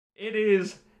It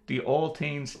is the All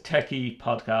Teens Techie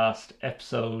podcast,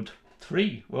 episode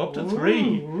 3. We're up to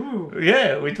 3. Ooh.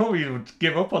 Yeah, we thought we would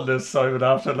give up on this, Simon,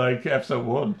 after like episode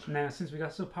 1. Now, since we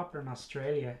got so popular in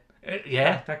Australia,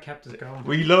 Yeah, that kept us going.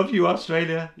 we love you,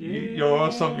 Australia. Yeah. You're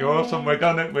awesome. You're awesome. We're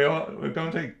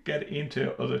going to get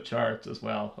into other charts as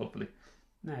well, hopefully.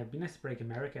 No, it'd be nice to break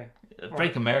America.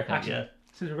 Break America, actually, yeah.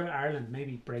 Since we're about Ireland,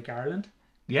 maybe break Ireland.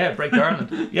 Yeah, Break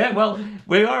Ireland. Yeah, well,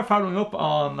 we are following up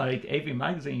on like AV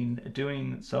Magazine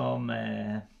doing some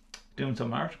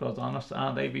articles on us,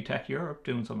 and AV Tech Europe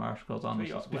doing some articles on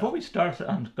us. Before we start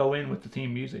and go in with the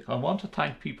theme music, I want to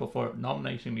thank people for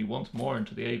nominating me once more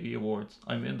into the AV Awards.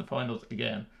 I'm in the finals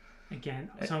again.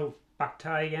 So back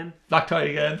tie again. Black tie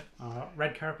again.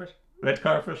 Red carpet. Red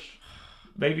carpet.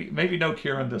 Maybe no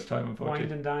Kieran this time, unfortunately.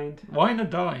 Wined and dined. Wine and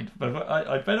dined. But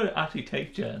I better actually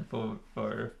take Jen for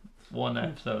one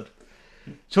episode.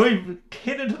 Shall we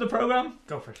hit into the program?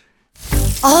 Go for it.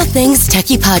 All Things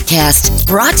Techie Podcast,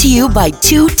 brought to you by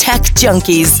two tech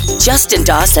junkies, Justin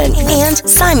Dawson and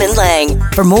Simon Lang.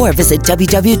 For more, visit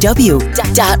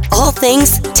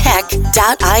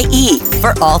www.allthingstech.ie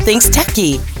for All Things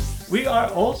Techie. We are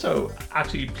also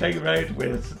actually playing around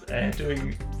with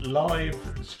doing live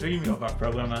streaming of our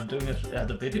program and doing it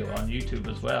as a video on YouTube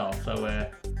as well. So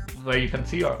where you can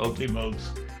see our ugly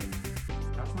mugs.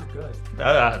 That's not good.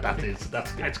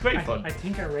 It's great fun. I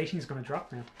think our rating's going to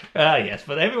drop now. Yes,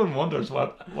 but everyone wonders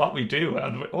what we do,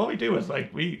 and what we do is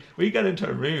like we get into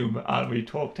a room and we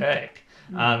talk tech,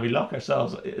 and we lock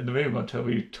ourselves in the room until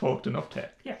we've talked enough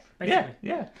tech. Yeah, basically.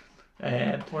 Yeah.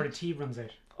 Or the tea runs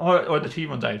out. Or the tea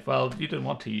runs out. Well, you didn't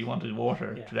want tea, you wanted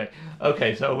water today.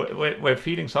 Okay, so we're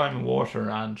feeding Simon water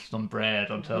and some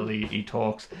bread until he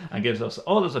talks and gives us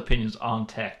all his opinions on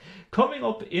tech. Coming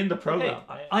up in the program,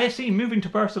 ISE moving to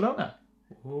Barcelona.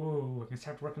 Ooh, I can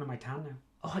start working on my tan now.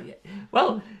 Oh yeah.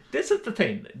 Well, this is the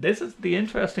thing. This is the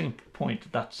interesting point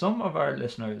that some of our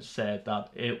listeners said that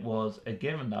it was a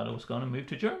given that it was going to move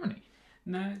to Germany.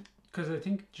 No, because I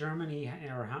think Germany,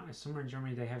 or somewhere in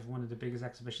Germany, they have one of the biggest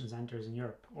exhibition centres in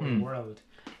Europe or the world.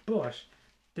 But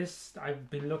I've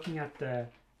been looking at the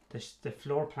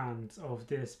floor plans of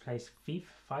this place,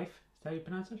 Fife, is that how you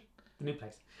pronounce it? The new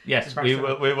place. Yes, we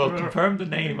will confirm the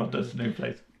name of this new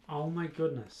place. Oh my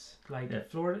goodness!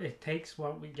 Floor, it takes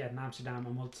what we get in Amsterdam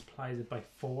and multiplies it by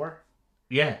 4.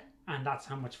 Yeah. And that's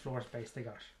how much floor space they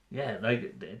got. Yeah,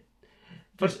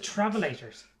 There's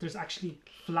travelators. There's actually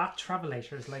flat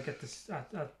travelators, like at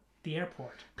the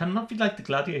airport. Can it not be like the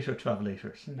Gladiator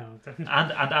travelators? No. And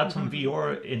add some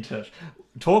VR into it.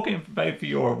 Talking about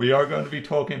VR, we are going to be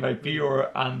talking about VR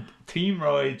and theme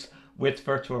rides with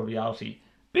virtual reality.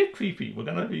 Bit creepy. We're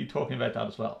going to be talking about that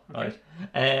as well, okay.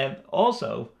 Right?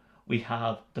 Also, we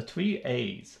have the 3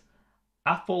 A's: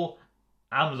 Apple,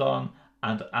 Amazon,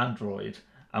 and Android.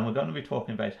 And we're going to be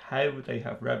talking about how they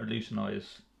have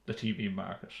revolutionized the TV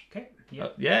market. Okay. Yeah.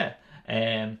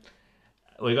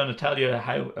 We're going to tell you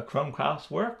how a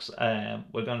Chromecast works.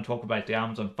 We're going to talk about the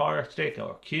Amazon Fire Stick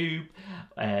or Cube,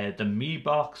 the Mi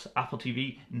Box, Apple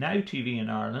TV, Now TV in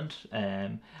Ireland,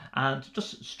 and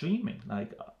just streaming.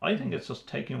 Like, I think it's just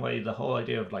taking away the whole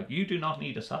idea of like, you do not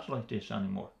need a satellite dish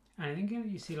anymore. I think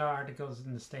you see a lot of articles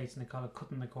in the States and they call it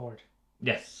cutting the cord.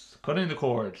 Yes, cutting the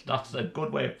cord. That's a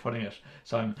good way of putting it.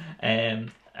 So,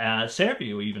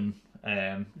 Servio even.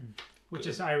 Which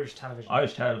is Irish television.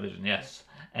 Irish television, yes.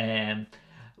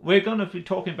 We're going to be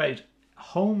talking about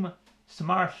home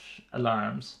smart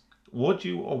alarms. Would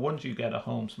you or wouldn't you get a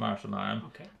home smart alarm?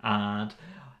 Okay. And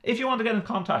if you want to get in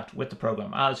contact with the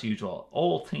program, as usual,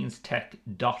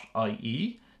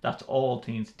 allthingstech.ie. That's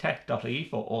allthingstech.ie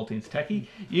for All Things Techie.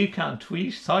 You can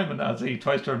tweet Simon as he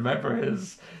tries to remember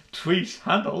his tweet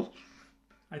handle.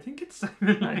 I think it's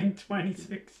Simon Lang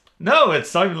 26. No, it's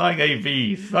Simon Lang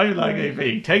AV. Simon Lang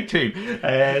AV. Take 2.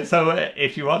 So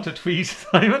if you want to tweet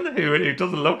Simon, who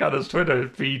doesn't look at his Twitter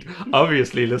feed,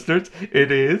 obviously, listeners,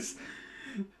 it is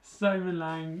Simon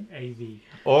Lang AV.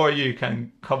 Or you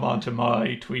can come onto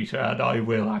my Twitter and I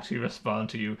will actually respond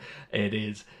to you. It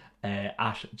is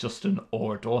at Justin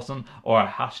or Dawson, or our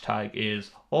hashtag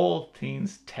is All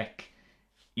Things Tech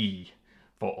E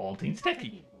for All Things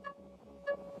Techie.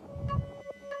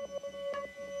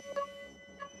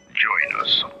 Join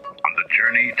us on the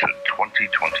journey to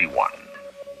 2021.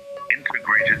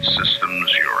 Integrated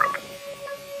Systems Europe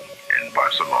in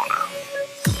Barcelona.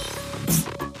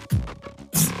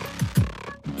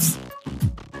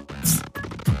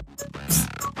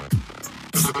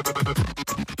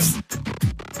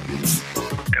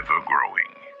 Ever growing,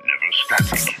 never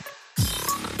static.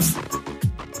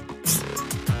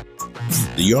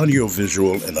 The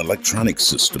audiovisual and electronic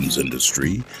systems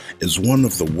industry is one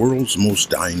of the world's most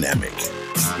dynamic.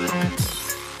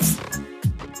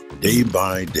 Day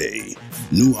by day,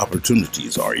 new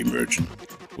opportunities are emerging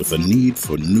with a need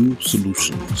for new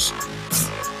solutions.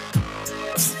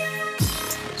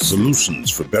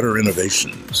 Solutions for better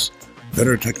innovations,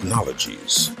 better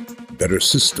technologies, better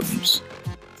systems,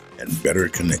 and better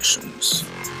connections.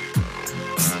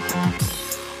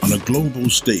 On a global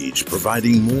stage,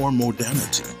 providing more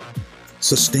modernity,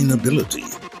 sustainability,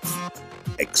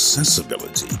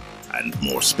 accessibility, and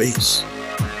more space.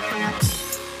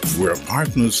 Where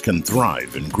partners can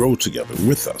thrive and grow together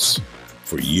with us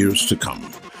for years to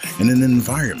come in an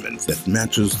environment that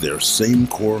matches their same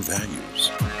core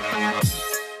values.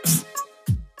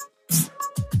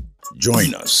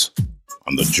 Join us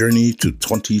on the journey to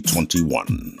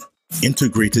 2021.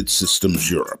 Integrated Systems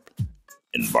Europe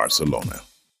in Barcelona.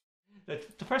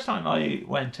 The first time I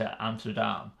went to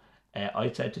Amsterdam,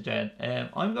 I said to Jen,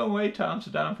 I'm going away to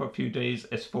Amsterdam for a few days.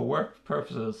 It's for work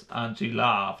purposes. And she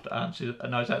laughed.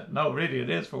 And I said, no, really, it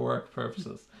is for work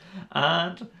purposes.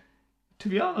 And to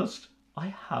be honest,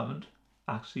 I haven't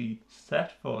actually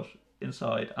set foot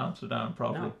inside Amsterdam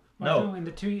properly. No, in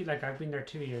the 2 like I've been there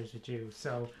 2 years with you,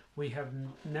 so we have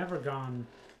never gone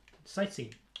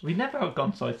sightseeing. We never have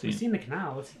gone sightseeing. We've seen the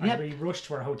canals, and we rushed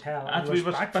to our hotel. And we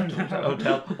rushed back to the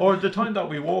hotel. Or the time that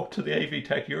we walked to the AV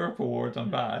Tech Europe Awards and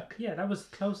back. Yeah, that was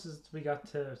the closest we got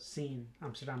to seeing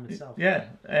Amsterdam itself. Yeah.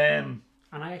 And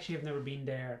I actually have never been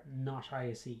there, not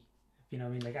ISE. You know what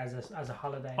I mean? Like as a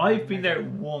holiday. I've been there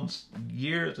once,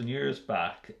 years and years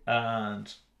back.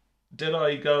 And did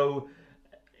I go...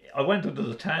 I went into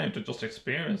the town to just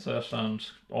experience it and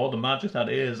all the magic that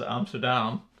is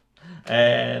Amsterdam.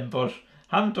 But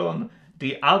haven't done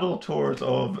the adult tours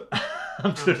of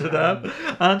Amsterdam.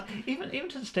 And even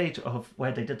to the stage of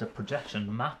where they did the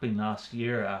projection mapping last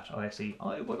year at ISE,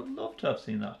 I would have loved to have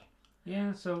seen that.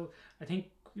 Yeah, so I think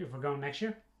if we're going next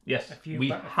year, yes, we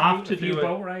have to do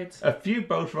boat rides. A few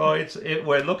boat rides.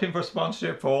 We're looking for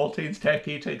sponsorship for All Teens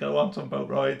Techie to go on some boat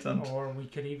rides, or we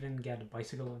could even get a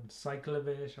bicycle and cycle a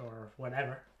bit, or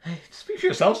whatever. Speak for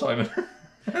yourself, Simon.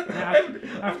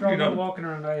 After all that walking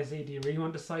around ISE, do you really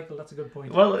want to cycle? That's a good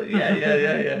point. Well,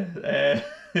 yeah.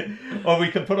 Or we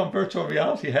can put on virtual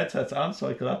reality headsets and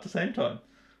cycle at the same time.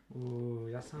 Ooh,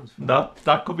 that sounds fun.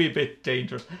 That could be a bit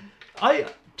dangerous.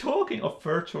 Talking of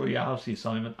virtual reality,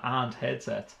 Simon, and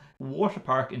headsets, Water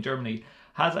Park in Germany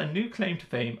has a new claim to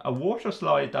fame, a water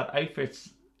slide that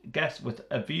outfits guests with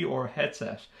a VR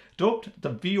headset. Dubbed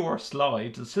the VR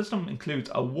Slide, the system includes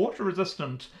a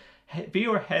water-resistant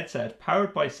VR headset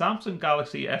powered by Samsung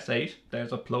Galaxy S8,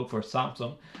 there's a plug for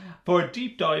Samsung, for a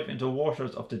deep dive into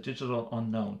waters of the digital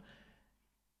unknown.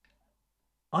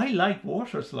 I like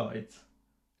water slides.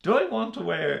 Do I want to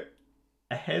wear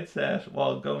a headset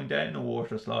while going down a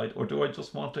water slide, or do I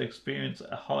just want to experience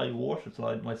a high water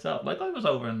slide myself? Like I was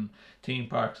over in theme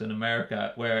parks in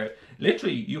America where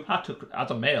literally you had to,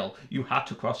 as a male, you had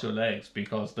to cross your legs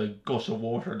because the gush of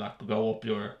water that could go up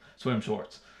your swim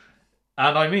shorts.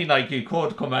 And I mean, like, you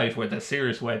could come out with a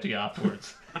serious wedgie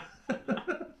afterwards.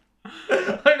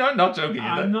 I'm not joking.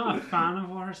 I'm not a fan of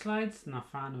water slides, not a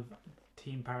fan of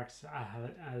theme parks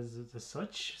as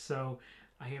such, so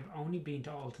I have only been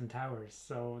to Alton Towers,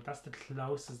 so that's the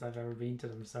closest I've ever been to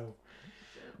them. So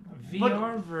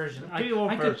VR version, I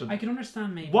can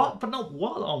understand maybe. What? But not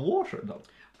while on water though.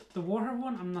 The water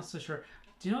one, I'm not so sure.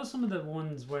 Do you know some of the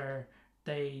ones where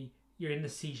you're in the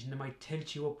seat and they might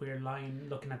tilt you up where you're lying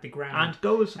looking at the ground? And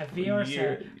goes a VR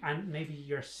set, and maybe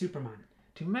you're Superman.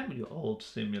 Do you remember your old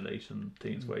simulation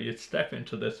things where you'd step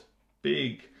into this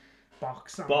big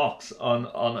box on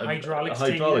a hydraulics.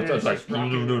 I was like,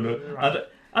 no. And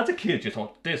as a kid, you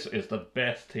thought this is the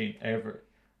best thing ever.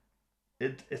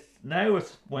 It's now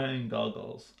it's wearing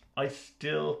goggles. I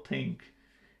still think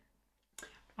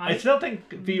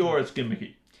VR is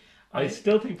gimmicky. I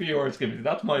still think VR is gimmicky.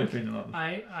 That's my opinion on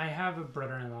it. I have a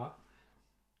brother-in-law.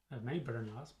 I have many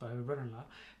brother-in-laws, but I have a brother-in-law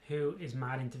who is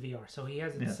mad into VR. So he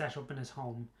has it set up in his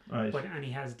home, right? And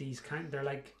he has these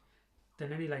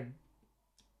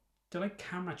they're like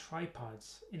camera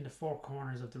tripods in the four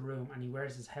corners of the room, and he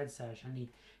wears his headset and he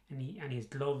has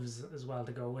gloves as well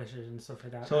to go with it and stuff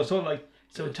like that. So it's sort of like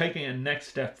taking a next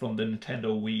step from the Nintendo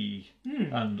Wii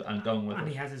and going with it. And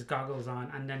he has his goggles on,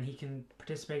 and then he can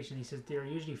participate. And he says they're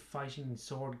usually fighting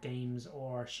sword games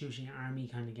or shooting army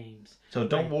kind of games. So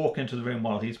don't walk into the room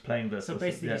while he's playing this. So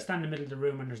basically, you stand in the middle of the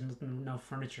room and there's no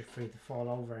furniture for you to fall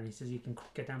over. And he says you can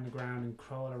get down the ground and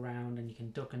crawl around, and you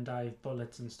can duck and dive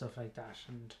bullets and stuff like that.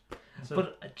 And So,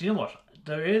 But do you know what?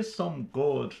 There is some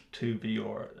good to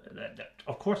VR.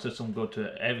 Of course, there's some good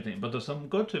to everything, but there's some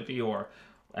good to VR.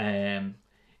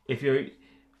 If you're,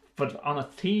 but on a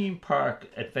theme park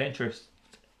adventure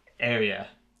area,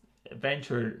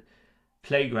 adventure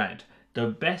playground, the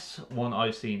best one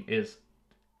I've seen is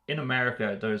in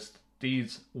America. There's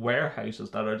these warehouses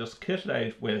that are just kitted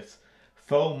out with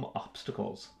foam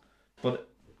obstacles, but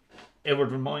it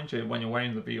would remind you when you're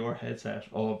wearing the VR headset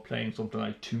of playing something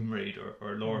like Tomb Raider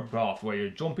or Lara Croft, where you're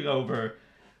jumping over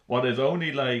what is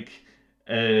only like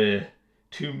a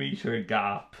 2 meter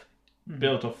gap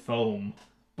built of foam,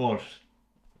 but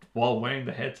while wearing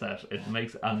the headset, it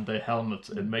makes and the helmets,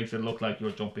 it makes it look like you're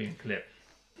jumping a cliff.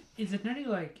 is it nearly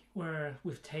like where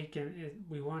we've taken it,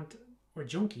 we're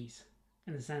junkies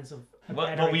in the sense of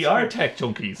But we are tech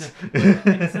junkies.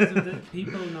 in the sense of the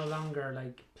people no longer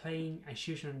like playing a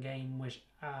shooting game with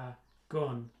a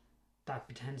gun that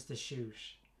pretends to shoot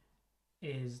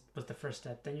was the first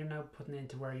step. Then you're now putting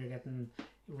into where you're getting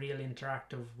real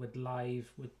interactive with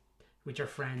live with your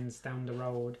friends down the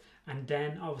road, and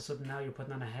then all of a sudden now you're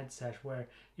putting on a headset where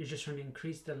you're just trying to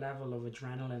increase the level of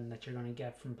adrenaline that you're going to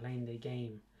get from playing the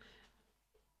game.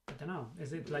 I don't know.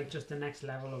 Is it like just the next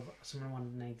level of someone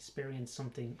wanting to experience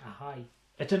something, a high?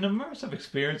 It's an immersive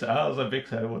experience, as a big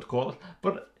said would call it.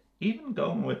 But even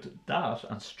going with that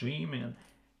and streaming,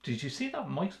 did you see that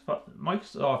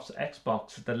Microsoft's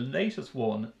Xbox, the latest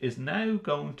one, is now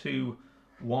going to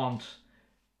want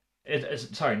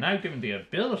now given the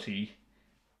ability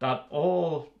that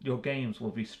all your games will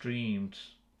be streamed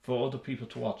for other people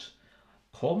to watch.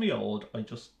 Call me old, I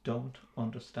just don't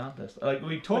understand this. Like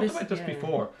we talked about this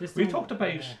before. We talked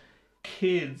about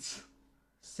kids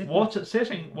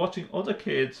watching other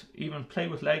kids even play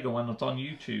with Lego when it's on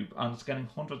YouTube and it's getting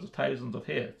hundreds of thousands of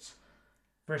hits.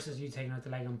 Versus you taking out the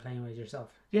Lego and playing with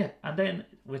yourself. Yeah, and then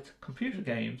with computer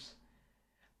games,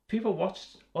 people watch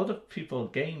other people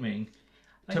gaming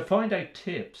to find out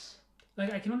tips.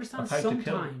 Like I can understand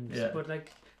sometimes, but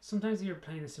like sometimes you're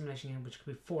playing a simulation game which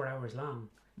could be 4 hours long.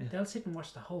 Yeah. They'll sit and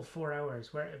watch the whole 4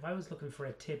 hours. Where if I was looking for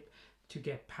a tip to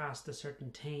get past a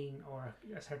certain thing or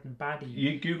a certain baddie,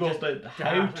 you Google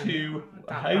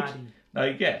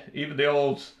even the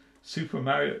old Super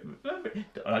Mario.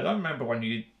 I remember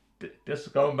when this is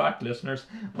going back, listeners,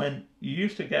 when you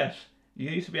used to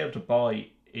be able to buy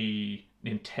a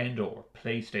Nintendo or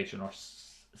PlayStation or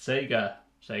Sega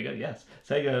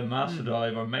Master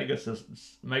Drive or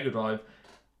Mega Drive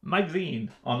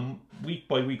magazine on week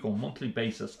by week or monthly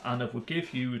basis, and it would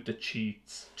give you the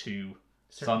cheats to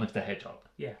Sonic the Hedgehog.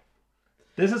 Yeah.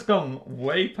 This is going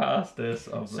way past this.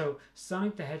 So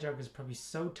Sonic the Hedgehog is probably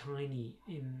so tiny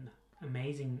in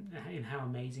how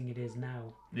amazing it is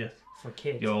now. Yes. For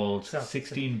kids. The old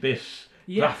 16-bit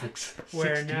graphics.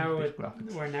 Where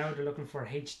now they're looking for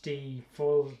HD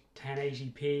full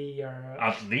 1080p or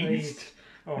at least.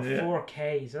 Or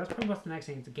 4K. So that's probably what's the next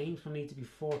thing. The games will need to be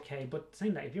 4K. But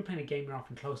saying that, if you're playing a game, you're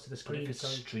often close to the screen. But if it's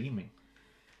streaming,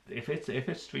 if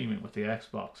it's streaming with the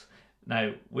Xbox,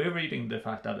 now we're reading the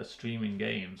fact that it's streaming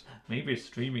games. Maybe it's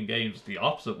streaming games the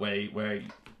opposite way, where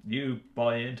you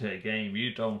buy into a game,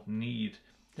 you don't need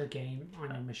the game on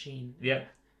your machine. Yeah,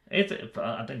 and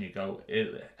then you go.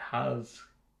 It has.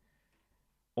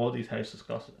 All these houses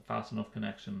got fast enough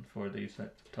connection for these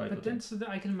type of things. So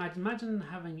I can imagine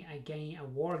having a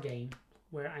war game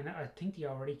where I think you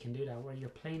already can do that, where you're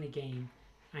playing a game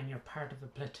and you're part of a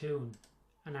platoon,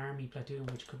 an army platoon,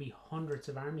 which could be hundreds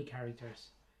of army characters,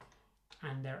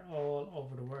 and they're all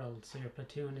over the world. So your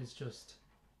platoon is just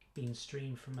being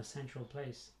streamed from a central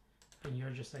place, and you're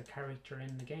just a character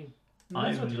in the game.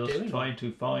 I'm just trying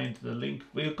to find the link.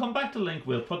 We'll come back to the link.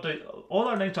 We'll put all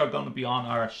our links are going to be on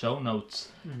our show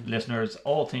notes, listeners.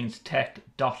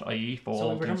 Allthingstech.ie for so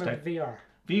all we're things talking tech. about VR.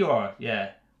 VR,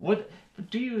 yeah. What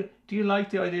do you like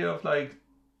the idea of like?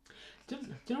 Do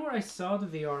you know where I saw the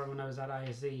VR when I was at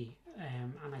ISE,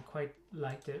 and I quite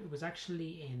liked it. It was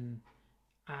actually in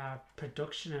a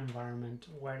production environment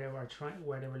where they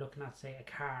were looking at, say, a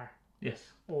car.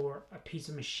 Yes. Or a piece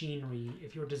of machinery.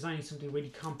 If you're designing something really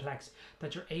complex,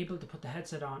 that you're able to put the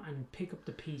headset on and pick up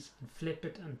the piece and flip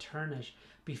it and turn it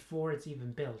before it's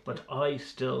even built. But I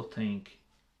still think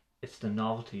it's the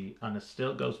novelty, and it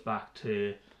still goes back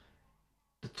to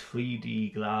the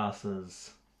 3D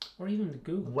glasses. Or even the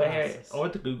Google glasses. Or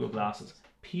the Google glasses.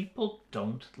 People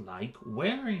don't like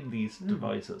wearing these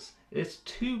devices. It's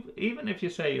too, even if you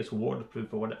say it's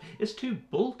waterproof or whatever, it's too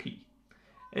bulky.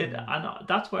 And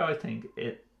that's why I think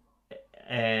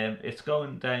it's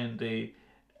going down the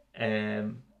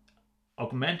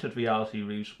augmented reality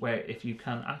route, where if you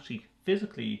can actually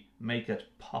physically make it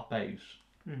pop out,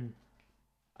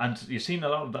 And you've seen a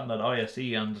lot of that at ISE,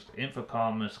 and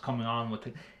Infocom is coming on with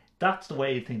it. That's the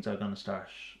way things are going to start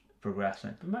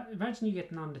progressing. But imagine you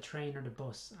getting on the train or the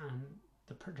bus and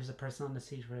there's a person on the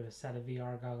seat with a set of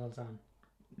VR goggles on.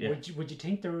 Yeah. Would you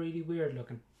think they're really weird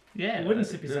looking? Yeah. You wouldn't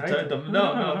sit beside them.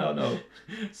 No.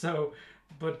 So,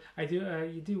 but I do.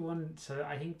 You do one. So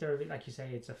I think they're, like you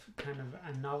say, it's a kind of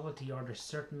a novelty, or there's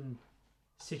certain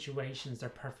situations they're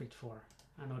perfect for,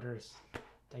 and others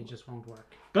they just won't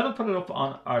work. Gonna put it up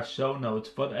on our show notes,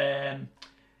 but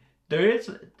there is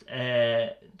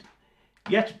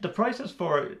yet the prices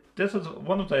for this is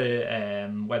one of the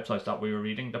websites that we were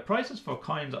reading. The prices for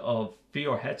kinds of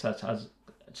VR headsets has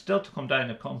still to come down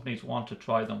if companies want to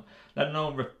try them, let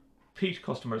alone repeat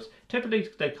customers. Typically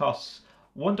they cost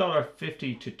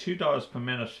 $1.50 to $2 per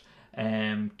minute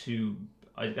to,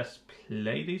 I guess,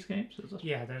 play these games, is it?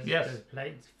 Yeah, there's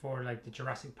plays for like the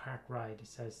Jurassic Park ride. It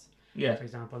says, yeah, for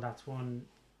example, that's one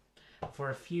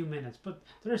for a few minutes. But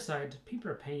the other side,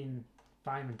 people are paying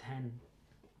 €5 and €10,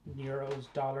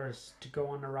 dollars to go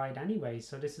on a ride anyway.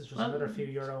 So this is just another few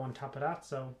euro on top of that.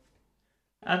 So,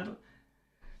 and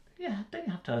yeah, they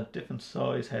have to have different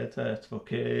size headsets for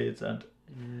kids, and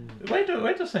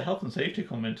where does the health and safety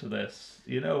come into this?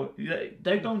 You know,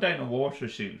 they're going down a water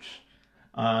chute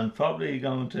and probably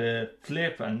going to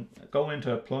flip and go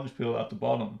into a plunge pool at the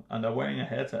bottom, and they're wearing a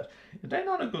headset. They're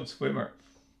not a good swimmer.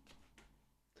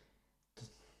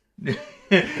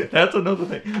 That's another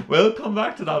thing. We'll come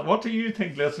back to that. What do you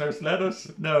think, listeners? Let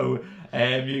us know.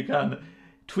 You can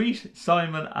tweet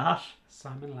Simon at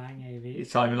Simon Lang AV.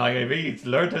 Simon Lang AV. It's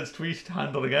learned his tweet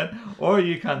handle again. Or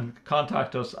you can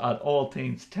contact us at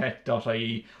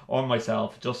allthingstech.ie, or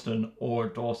myself, Justin or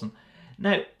Dawson.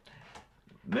 Now,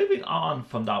 moving on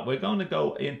from that, we're going to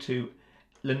go into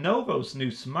Lenovo's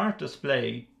new Smart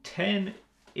Display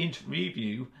 10-inch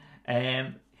review.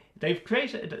 They've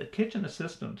created a kitchen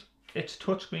assistant. It's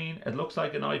touchscreen. It looks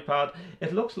like an iPad.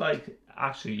 It looks like,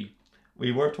 actually,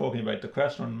 we were talking about the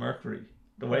Crestron Mercury,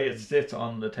 the way it sits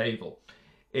on the table.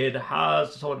 It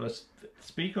has sort of a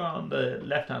speaker on the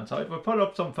left-hand side. We'll put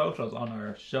up some photos on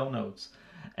our show notes.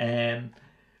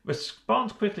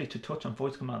 Responds quickly to touch and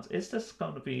voice commands. Is this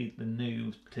going to be the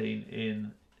new thing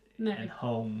in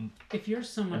home if you're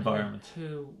someone environment?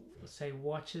 who say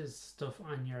watches stuff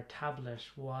on your tablet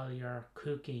while you're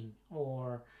cooking,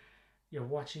 or you're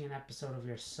watching an episode of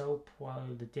your soap while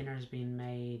the dinner's being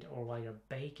made, or while you're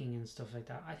baking and stuff like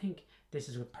that, I think this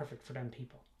is perfect for them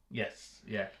people. Yes,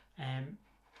 yeah.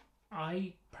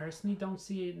 I personally don't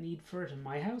see a need for it in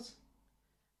my house,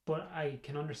 but I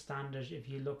can understand it if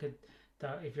you look at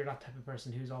if you're that type of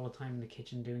person who's all the time in the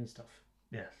kitchen doing stuff.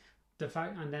 Yes. The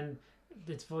fact, and then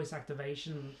its voice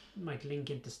activation might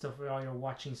link into stuff where you're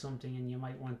watching something and you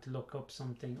might want to look up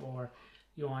something, or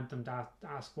you want them to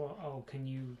ask, can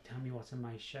you tell me what's in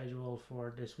my schedule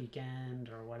for this weekend,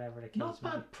 or whatever the case may be. Not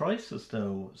bad prices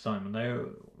though, Simon. They're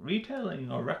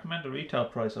retailing or recommend a retail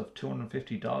price of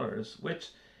 $250, which,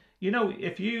 you know,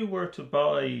 if you were to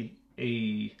buy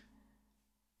a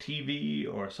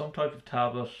TV or some type of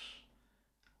tablet,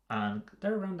 and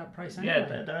they're around that price anyway.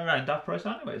 Yeah, they're around that price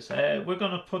anyways. We're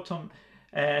going to put some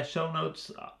show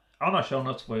notes on our show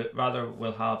notes. We'll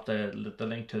have the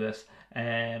link to this.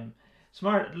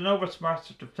 Lenovo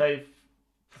Smart Display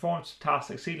performs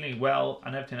tasks exceedingly well,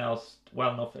 and everything else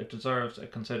well enough. It deserves a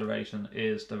consideration,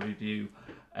 is the review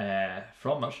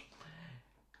from it.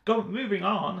 Moving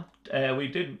on, we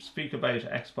did speak about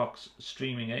Xbox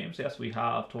streaming games. Yes, we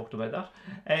have talked about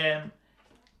that.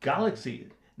 Galaxy.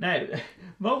 Now,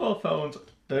 mobile phones,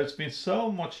 there's been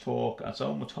so much talk and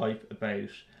so much hype about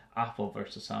Apple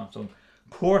versus Samsung.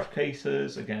 Court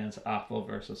cases against Apple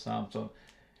versus Samsung.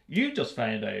 You just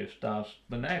found out that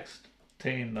the next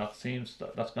thing that seems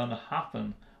that's going to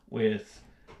happen with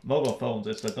mobile phones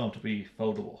is they're going to be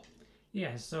foldable.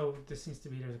 Yeah, so there seems to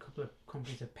be there's a couple of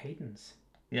companies that patents.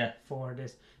 Yeah. For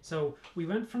this. So we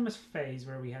went from a phase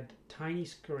where we had tiny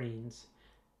screens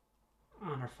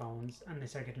on our phones, and they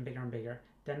started getting bigger and bigger.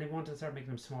 Then they wanted to start making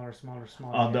them smaller.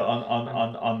 On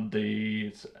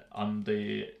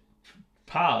the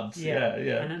pads. Yeah.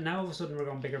 And then now all of a sudden we're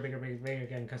going bigger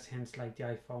again, because hence like the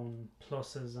iPhone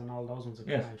Pluses and all those ones have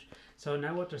come out. So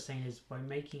now what they're saying is, by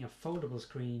making a foldable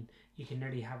screen, you can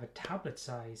nearly have a tablet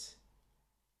size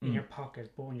in your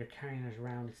pocket, but when you're carrying it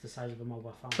around, it's the size of a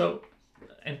mobile phone. So,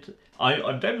 and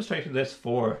I'm demonstrating this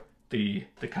for the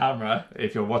camera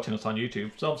if you're watching us on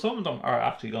YouTube. So some of them are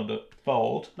actually going to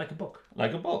fold like a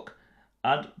book.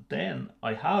 And then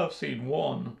I have seen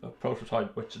one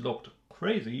prototype which looked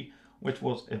crazy, which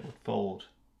was it would fold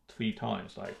 3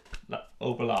 times, like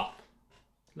overlap.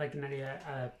 Like nearly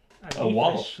a a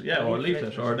wallet, a or a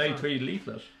leaflet, or an something. A3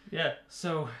 leaflet. Yeah.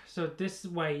 So this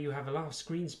way you have a lot of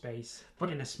screen space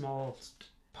in a small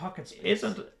pocket space.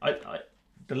 Isn't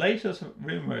the latest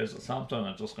rumor is that Samsung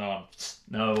have just gone,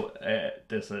 no,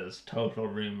 this is total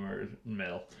rumor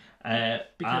mill.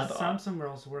 Because and, Samsung were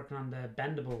also working on the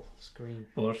bendable screen.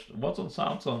 But wasn't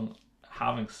Samsung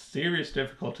having serious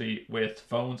difficulty with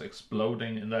phones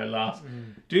exploding in their last?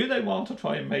 Do they want to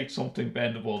try and make something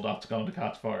bendable that's going to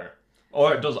catch fire?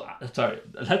 Or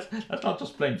let's not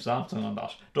just blame Samsung on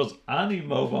that. Does any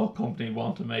mobile company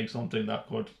want to make something that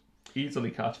could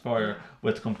easily catch fire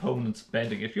with components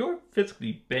bending? If you're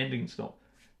physically bending stuff,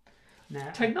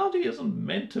 technology isn't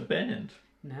meant to bend.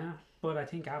 No, but I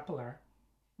think Apple are.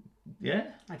 Yeah.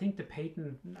 I think the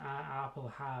patent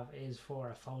Apple have is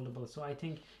for a foldable. So I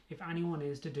think if anyone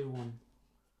is to do one,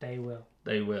 they will.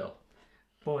 They will.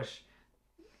 But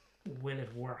will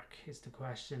it work is the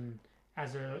question.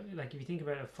 If you think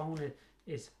about it, a phone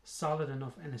is solid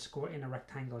enough in a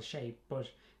rectangle shape, but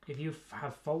if you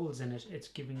have folds in it, it's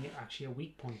giving it actually a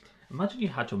weak point. Imagine you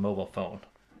had your mobile phone.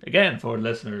 Again, for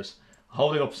listeners,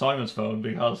 holding up Simon's phone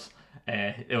because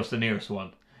it was the nearest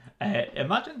one.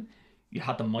 Imagine you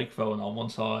had the microphone on one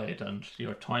side and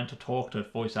you're trying to talk to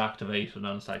it, voice activated,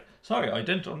 and it's like, sorry, I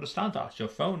didn't understand that. Your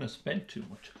phone is bent too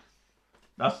much.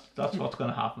 That's what's going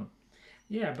to happen.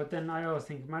 Yeah, but then I always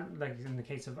think, like in the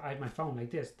case of I have my phone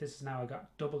like this is now I got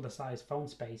double the size phone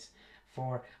space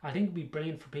for, I think it'd be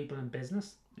brilliant for people in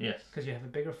business. Yes. Because you have a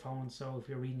bigger phone, so if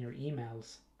you're reading your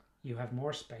emails, you have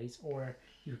more space, or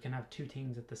you can have two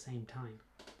things at the same time.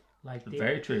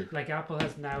 Very true. Like Apple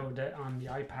has now on the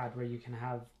iPad where you can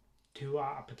have two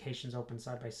applications open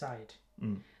side by side,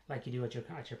 like you do at your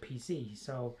PC.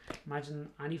 So imagine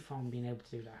any phone being able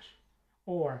to do that,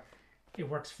 or it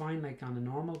works fine like on a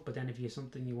normal. But then if you have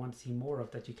something you want to see more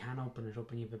of, that you can open it up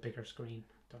and you have a bigger screen.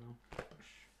 Don't know.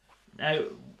 Now,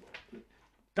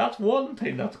 that's one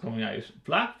thing that's coming out.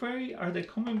 BlackBerry, are they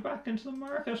coming back into the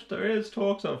market? There is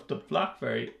talks of the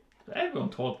BlackBerry. Everyone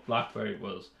thought BlackBerry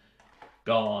was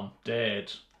gone,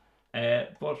 dead,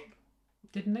 but.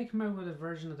 Didn't they come out with a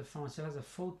version of the phone that still has a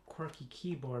full quirky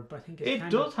keyboard? But I think it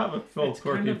does have a full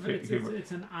quirky keyboard.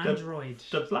 It's an Android.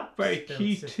 The BlackBerry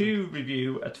Key system. 2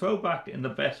 review, a throwback in the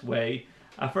best way.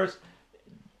 At first,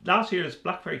 last year's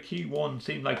BlackBerry Key 1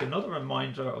 seemed like another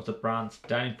reminder of the brand's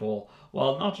downfall.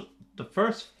 While not the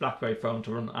first BlackBerry phone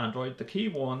to run Android, the Key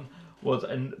 1 was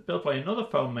built by another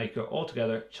phone maker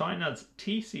altogether, China's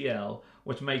TCL,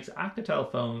 which makes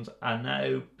Alcatel phones and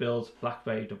now builds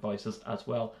BlackBerry devices as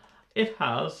well. It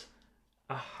has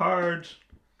a hard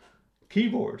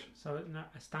keyboard. So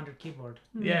a standard keyboard.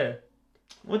 Yeah.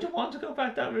 Would you want to go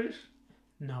back that route?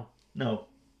 No.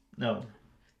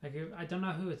 Like I don't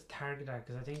know who it's targeted at,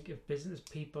 because I think if business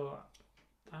people,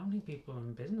 I don't think people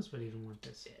in business would even want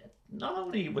this. Not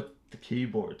only with the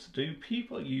keyboards, do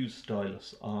people use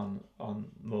stylus on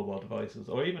mobile devices?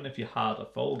 Or even if you had a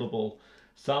foldable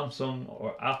Samsung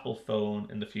or Apple phone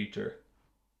in the future,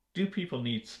 do people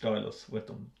need stylus with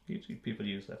them? Usually people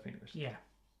use their fingers. Yeah.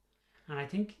 And I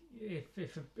think if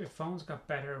phones got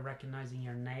better at recognizing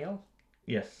your nail,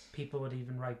 yes, people would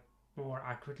even write more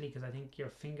accurately, because I think your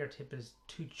fingertip is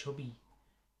too chubby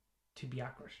to be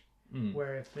accurate.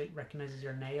 Where if it recognizes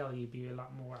your nail, you'd be a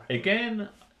lot more accurate. Again,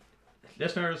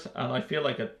 listeners, and I feel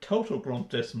like a total grunt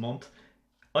this month,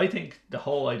 I think the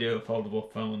whole idea of foldable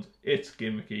phones, it's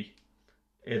gimmicky.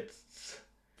 I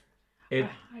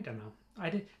don't know.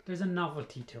 There's a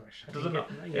novelty to it.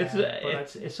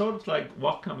 It's sort of like,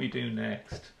 what can we do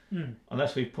next?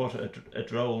 Unless we put a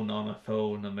drone on a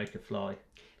phone and make it fly.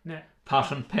 Now,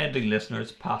 patent pending,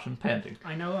 listeners. Patent pending.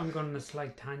 I know I'm going on a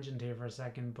slight tangent here for a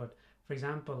second, but for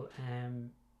example,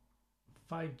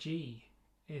 5G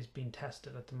is being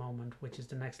tested at the moment, which is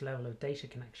the next level of data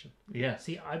connection. Yeah.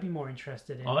 See, I'd be more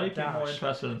interested in more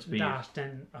interested in speed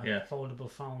than a foldable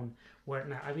phone.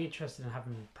 Now, I'd be interested in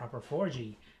having proper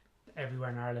 4G everywhere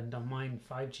in Ireland. Don't mind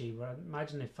 5G. But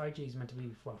imagine if 5G is meant to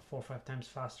be 4 or 5 times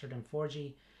faster than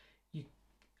 4G,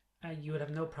 you would have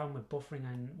no problem with buffering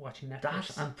and watching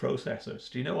Netflix. That and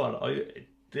processors. Do you know what?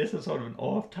 This is sort of an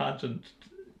off tangent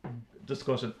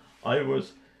discussion. I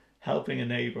was helping a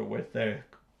neighbour with their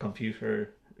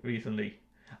computer recently,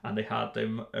 and they had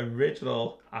the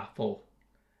original Apple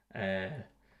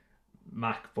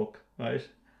MacBook, right?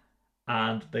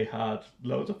 And they had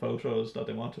loads of photos that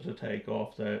they wanted to take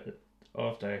off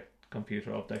their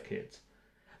computer of their kids.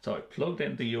 So I plugged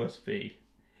in the USB.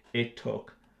 It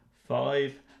took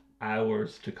 5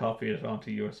 hours to copy it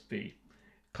onto USB.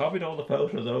 Copied all the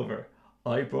photos over.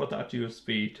 I brought that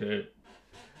USB to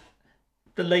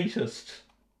the latest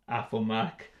Apple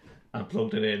Mac and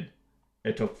plugged it in.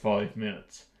 It took 5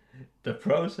 minutes. the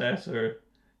processor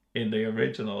in the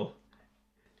original,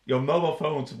 your mobile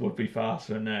phones would be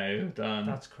faster now than.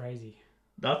 That's crazy.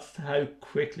 That's how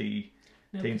quickly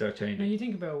things are Now changing. you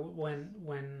think about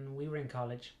when we were in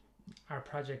college, our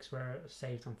projects were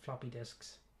saved on floppy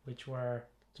disks, which were.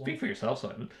 Speak for yourself,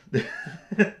 Simon.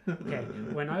 Okay,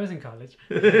 when I was in college,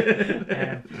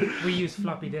 we used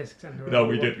floppy disks, and No,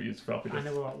 we did use floppy and they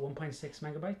disks. were what, 1.6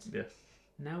 megabytes. Yes.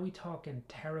 Now we talk in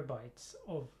terabytes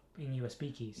of in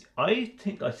USB keys. I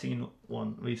think I seen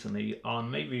one recently on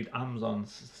maybe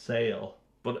Amazon's sale,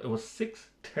 but it was 6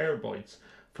 terabytes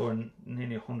for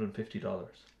nearly $150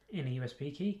 In a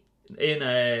USB key, in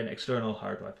an external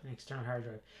hard drive. an external hard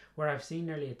drive, where I've seen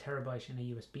nearly a terabyte in a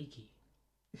USB key.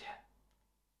 Yeah.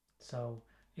 So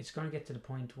it's going to get to the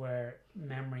point where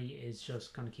memory is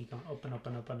just going to keep going up and up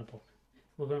and up and up.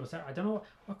 We're going to start. I don't know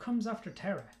what comes after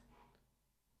Tera.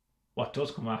 What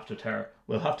does come after Terra?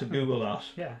 We'll have to Google that.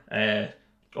 Yeah.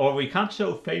 Or we can't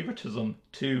show favoritism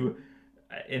to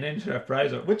an internet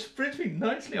browser, which brings me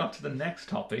nicely onto the next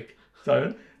topic.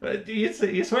 So you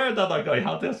swear that like I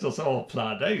had this just all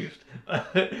planned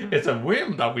out. It's a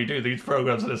whim that we do these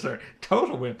programs. It's a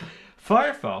total whim.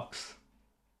 Firefox.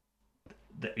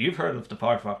 You've heard of the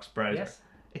Firefox browser. Yes.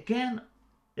 Again,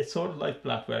 it's sort of like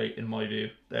BlackBerry in my view.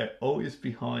 They're always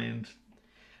behind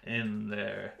in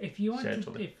their If you want to,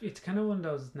 scheduling. if it's kind of one of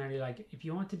those nearly like if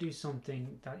you want to do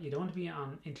something that you don't want to be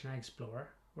on Internet Explorer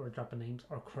or dropping names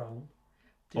or Chrome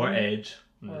Or do- Edge.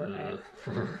 or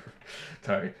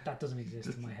Sorry. that doesn't exist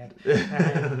in my head.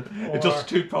 It's just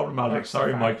too problematic. or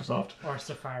Sorry, Safari. Microsoft. Or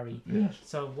Safari. Yes.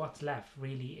 So what's left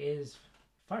really is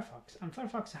Firefox, and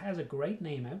Firefox has a great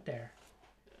name out there.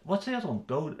 What's the other one?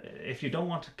 Go if you don't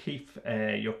want to keep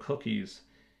your cookies.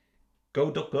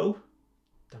 Go DuckGo.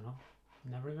 Don't know.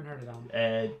 Never even heard of that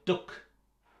one.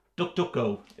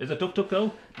 DuckDuckGo. Is it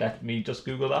DuckDuckGo? Let me just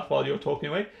Google that while you're talking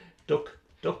away.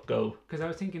 DuckDuckGo. Because I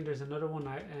was thinking there's another one.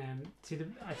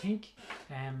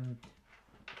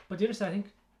 But the other side, I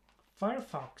think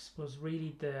Firefox was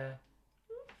really the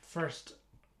first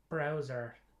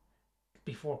browser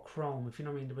before Chrome. If you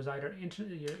know what I mean, there was either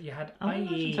you had I'm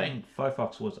IE. saying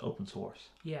Firefox was open source.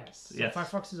 Yes. So Yes.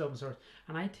 Firefox is open source,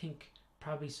 and I think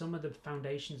probably some of the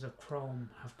foundations of Chrome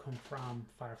have come from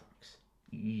Firefox,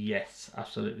 Yes,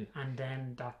 absolutely. and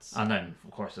then that's And then,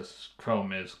 of course, this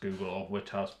Chrome is Google,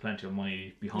 which has plenty of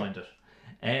money behind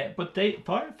it. But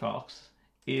Firefox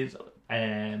is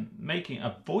making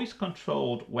a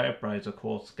voice-controlled web browser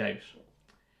called Scout.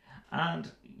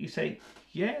 And you say,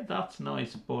 yeah, that's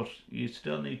nice, but you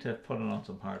still need to put it on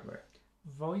some hardware.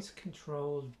 voice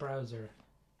controlled browser.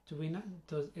 Do we not?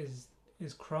 Is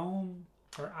Chrome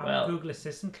or Well, Google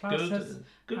Assistant classes a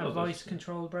Google voice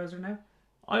controlled browser now,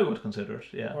 I would consider it,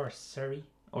 yeah. or Siri?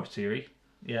 Or Siri,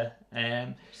 yeah.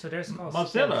 So there's called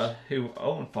Mozilla, who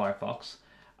own Firefox,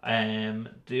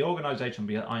 the organisation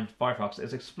behind Firefox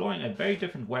is exploring a very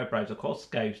different web browser called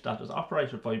Scout that is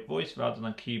operated by voice rather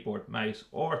than keyboard, mouse,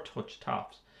 or touch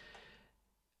taps.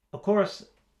 Of course,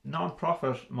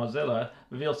 non-profit Mozilla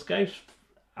revealed Scout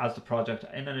as the project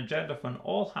in an agenda for an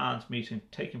all-hands meeting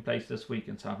taking place this week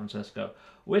in San Francisco.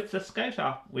 With the Scout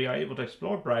app, we are able to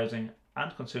explore browsing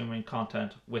and consuming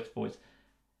content with voice.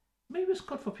 Maybe it's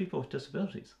good for people with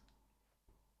disabilities.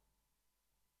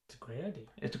 It's a great idea.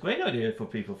 It's a great idea for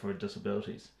people with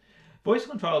disabilities. Voice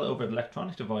control over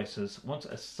electronic devices, once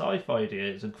a sci-fi idea,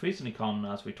 is increasingly common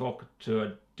as we talk to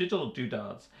our digital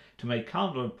doodads to make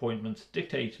calendar appointments,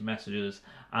 dictate messages,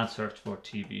 and search for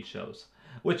TV shows.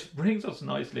 Which brings us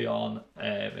nicely on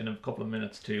in a couple of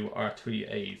minutes to our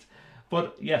 3As.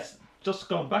 But yes, just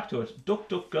going back to it,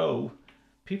 DuckDuckGo,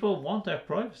 people want their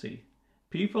privacy.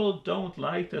 People don't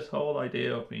like this whole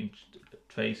idea of being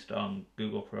traced on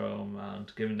Google Chrome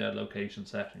and giving their location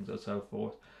settings and so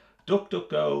forth.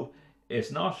 DuckDuckGo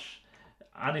is not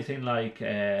anything like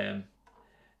the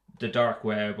dark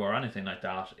web or anything like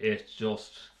that. It's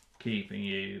just keeping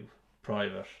you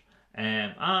private.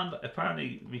 And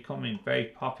apparently becoming very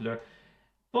popular,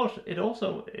 but it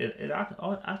also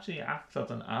actually acts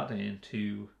as an add-in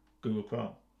to Google Chrome.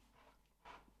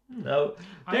 So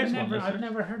I've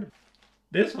never heard of.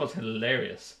 this was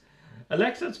hilarious.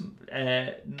 Alexa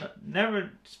never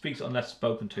speaks unless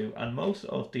spoken to, and most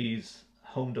of these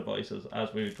home devices,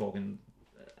 as we were talking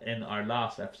in our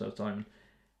last episode, Simon,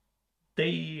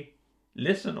 they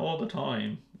listen all the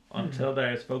time until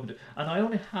they're spoken to. And I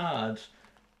only had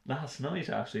last night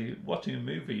actually watching a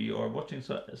movie or watching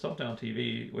something on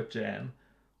TV with Jen,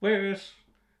 where it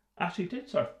actually did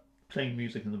start playing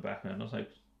music in the background. I was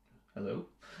like, hello.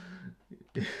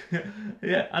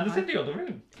 Yeah, and it's in the other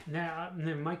room. Now,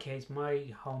 in my case, my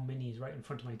home mini is right in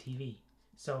front of my TV,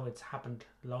 So it's happened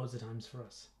loads of times for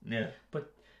us. Yeah.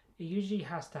 But it usually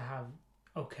has to have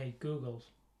OK Google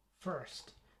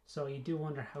first. So you do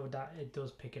wonder how that it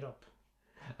does pick it up.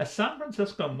 A San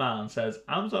Francisco man says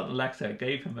Amazon Alexa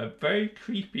gave him a very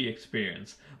creepy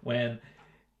experience when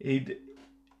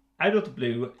out of the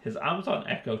blue, his Amazon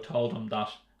Echo told him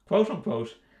that, quote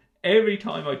unquote, every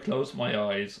time I close my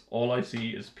eyes, all I see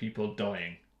is people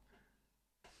dying.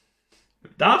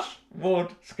 That would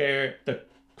scare the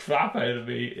crap out of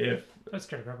me if... That's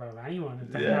scared the crap out of anyone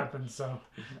if that Yeah. happens, so...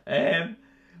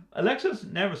 Alexa's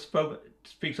never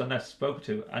speaks unless spoken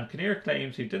to, and Kinnear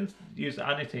claims he didn't use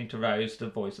anything to rouse the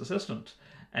voice assistant.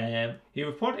 He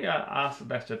reportedly asked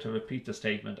Alexa to repeat the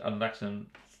statement, and Alexa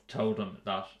told him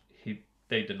that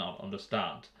they did not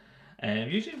understand.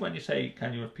 Usually when you say,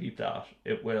 can you repeat that,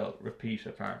 it will repeat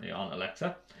apparently on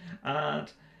Alexa.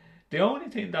 And the only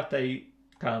thing that they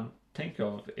can think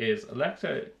of is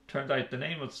Alexa, turns out the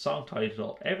name of the song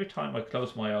title, every time I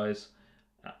close my eyes,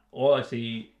 all I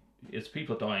see is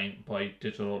people dying by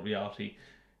digital reality.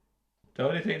 The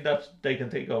only thing that they can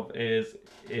think of is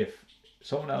if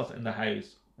someone else in the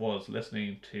house was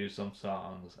listening to some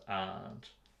songs and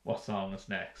what song is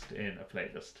next in a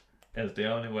playlist. Is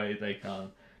the only way they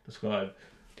can describe.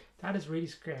 That is really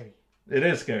scary. It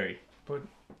is scary. But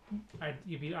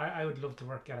I would love to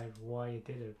work out why it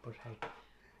did it, but hey.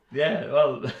 Yeah,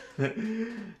 well,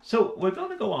 so we're going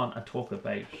to go on and talk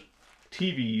about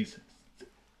TVs,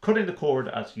 cutting the cord,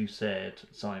 as you said,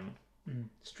 Simon.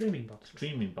 Streaming boxes.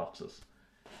 Streaming boxes.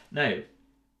 Now,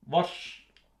 what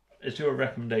is your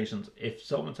recommendations if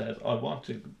someone says, I want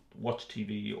to watch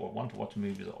TV or want to watch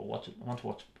movies or want to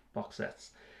watch box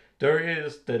sets? There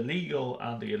is the legal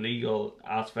and the illegal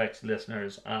aspects,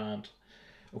 listeners, and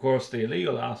of course the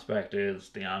illegal aspect is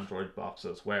the Android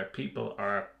boxes, where people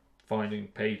are finding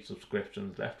paid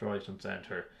subscriptions left, right and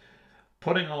centre,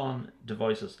 putting on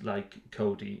devices like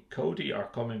Kodi. Kodi are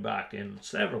coming back in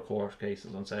several court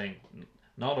cases and saying,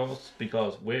 not us,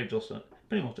 because we're just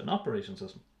pretty much an operation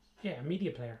system. Yeah, a media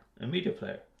player. A media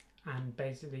player. And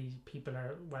basically people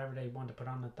are, whatever they want to put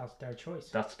on it, that's their choice.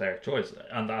 That's their choice.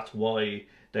 And that's why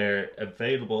they're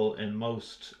available in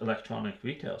most electronic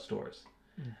retail stores.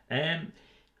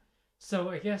 So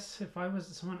I guess if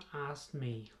someone asked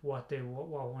me what I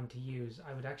want to use,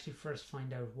 I would actually first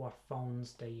find out what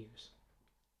phones they use.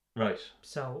 Right.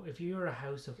 So if you're a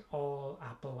house of all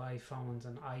Apple iPhones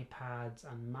and iPads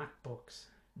and MacBooks,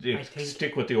 I think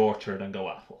stick with the Orchard and go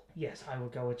Apple. Yes, I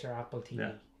would go with your Apple TV.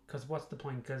 Yeah. Because what's the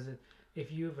point? Because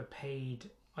if you have a paid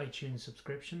iTunes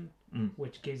subscription,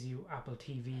 which gives you Apple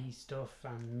TV stuff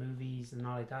and movies and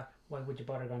all like that, why would you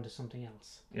bother going to something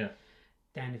else? Yeah.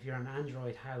 Then if you're an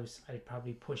Android house, I'd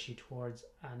probably push you towards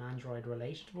an Android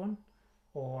related one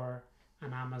or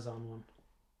an Amazon one.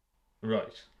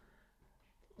 Right.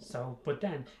 So, but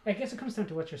then I guess it comes down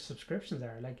to what your subscriptions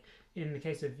are. Like in the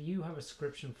case of you have a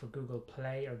subscription for Google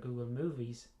Play or Google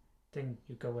Movies, then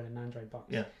you go with an Android box.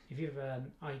 Yeah. If you have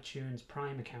an iTunes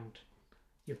Prime account,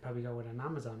 you'd probably go with an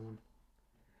Amazon one.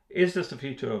 Is this the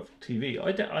future of TV?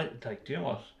 I like. Do you know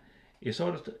what? You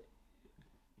sort of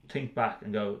think back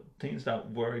and go, things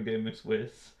that were gimmicks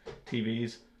with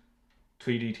TVs,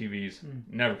 3D TVs,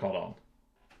 never caught on.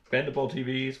 Bendable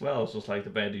TVs, well, it's just like the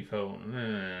bendy phone.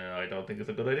 I don't think it's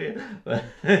a good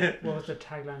idea. What was the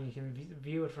tagline? You can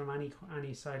view it from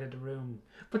any side of the room.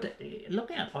 But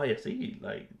looking at ISE,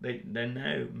 like they're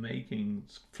now making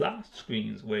flat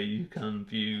screens where you can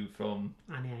view from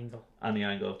Any angle. any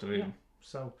angle of the room. Yeah.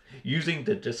 So Using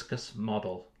the discus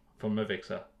model from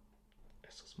Avixa.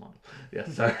 Discus model.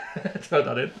 Yes, sorry. Throw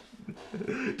that in.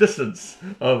 Distance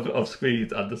of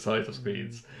screens and the size of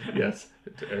screens. Yes.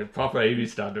 Proper AV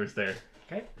standards there.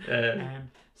 okay.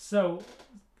 So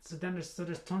then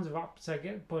there's tons of options I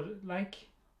get, but like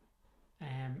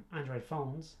Android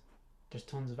phones, there's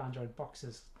tons of Android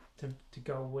boxes to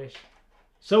go with.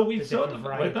 So The we're different going to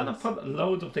varieties. put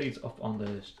loads of these up on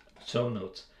the show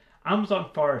notes. Amazon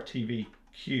Fire TV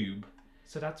Cube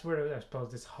So that's where I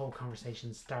suppose this whole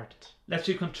conversation started. lets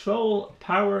you control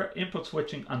power, input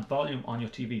switching and volume on your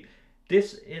TV.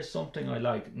 This is something I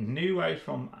like, new out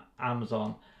from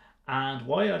Amazon, and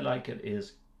why I like it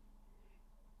is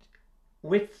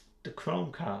with the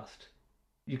Chromecast,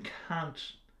 you can't,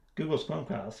 Google's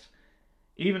Chromecast,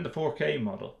 even the 4K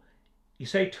model, you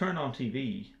say turn on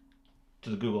TV to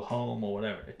the Google Home or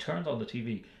whatever, it turns on the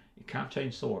TV, you can't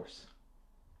change source.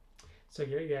 So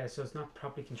so it's not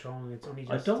properly controlling. It's only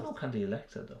just. I don't know, can the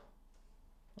Alexa though?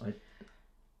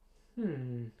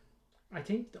 I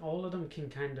think all of them can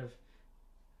kind of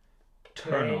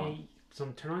Turn play,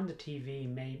 on. turn on the TV,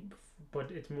 maybe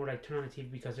but it's more like turn on the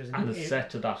TV because there's And it's set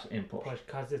to that input.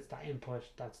 because it's that input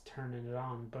that's turning it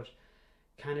on. But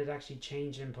can it actually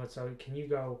change input? So can you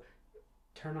go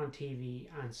turn on TV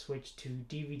and switch to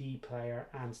DVD player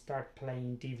and start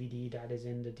playing DVD that is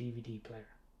in the DVD player?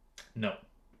 No.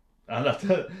 And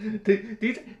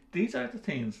these are the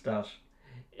things that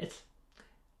it's.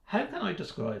 How can I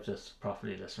describe this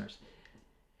properly, listeners?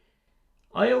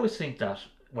 I always think that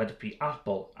whether it be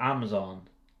Apple, Amazon,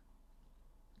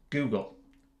 Google,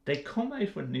 they come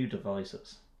out with new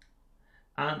devices,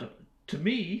 and to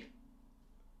me,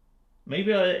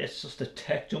 maybe it's just a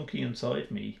tech junkie inside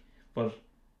me, but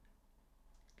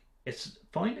it's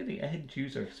finding the end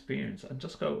user experience and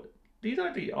just go, these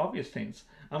are the obvious things.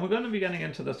 And we're going to be getting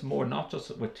into this more, not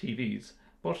just with TVs,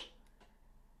 but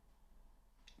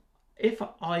if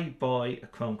I buy a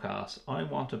Chromecast, I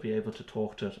want to be able to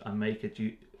talk to it and make it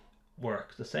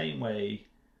work the same way,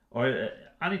 or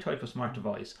any type of smart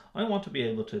device. I want to be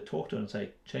able to talk to it and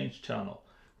say, change channel,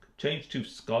 change to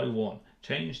Sky 1,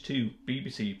 change to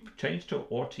BBC, change to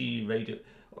RTE Radio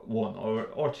 1 or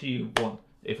RTE 1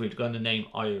 if we're going to name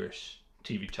Irish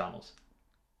TV channels.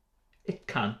 It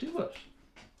can't do it.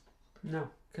 No,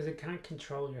 because it can't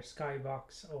control your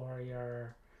Skybox or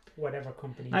your whatever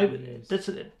company Now, you use. this,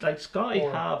 like Sky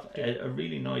Or- have a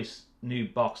really nice new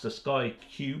box, the Sky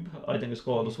Cube, I think it's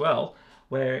called as well,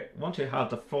 where once you have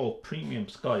the full premium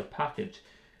Sky package,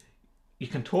 you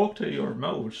can talk to your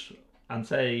remote and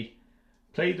say,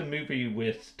 play the movie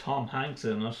with Tom Hanks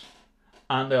in it,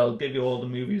 and they'll give you all the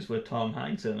movies with Tom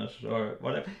Hanks in it or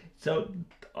whatever. So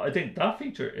I think that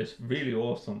feature is really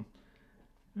awesome.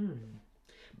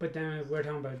 But then we're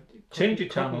talking about Change your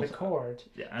cutting channels. the cord.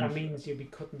 Yeah, That and means you'll be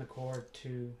cutting the cord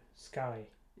to Sky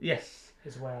yes,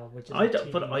 as well, which is I a do,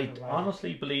 TV but I provider.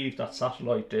 honestly believe that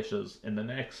satellite dishes in the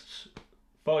next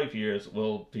 5 years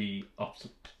will be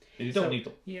obsolete. You don't need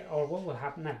them. Yeah, or what will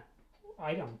happen now?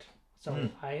 I don't. So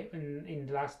I in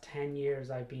the last 10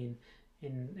 years I've been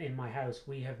in my house,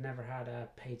 we have never had a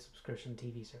paid subscription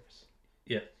TV service.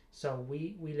 Yeah. So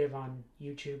we live on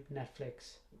YouTube,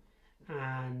 Netflix,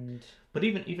 and But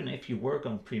even if you were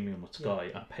going premium with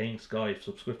Sky and paying Sky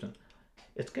subscription,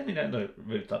 it's getting down the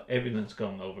route that everything's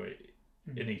going over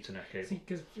in Ethernet cable. see,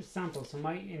 because for example, so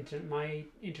my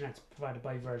internet's provided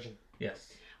by Virgin.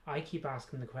 Yes. I keep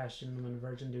asking the question when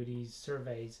Virgin do these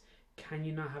surveys, can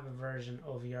you not have a version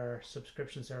of your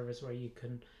subscription service where you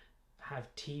can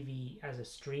have TV as a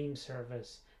stream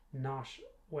service, not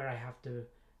where I have to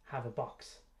have a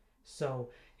box? So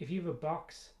if you have a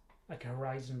box, like a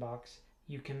Horizon box,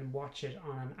 you can watch it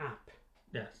on an app.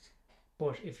 Yes.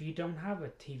 But if you don't have a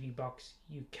TV box,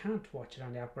 you can't watch it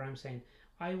on the app. Where I'm saying,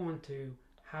 I want to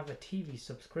have a TV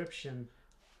subscription,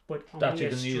 but That only you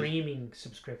a can use. streaming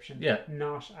subscription. Yeah.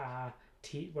 Not a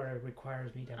where it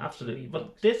requires me to have Absolutely. a TV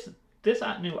But box. this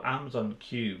new Amazon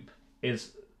Cube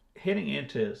is hitting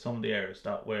into some of the areas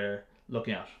that we're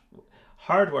looking at,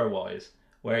 hardware wise,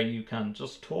 where you can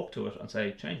just talk to it and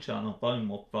say, change channel,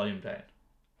 volume up, volume down.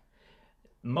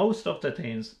 Most of the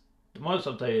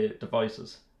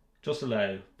devices just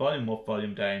allow volume up,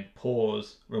 volume down,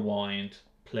 pause, rewind,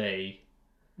 play.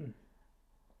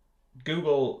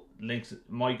 Google links,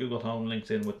 my Google Home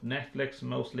links in with Netflix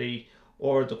mostly,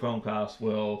 or the Chromecast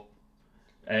will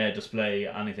display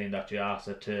anything that you ask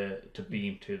it to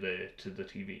beam to the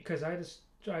TV. Because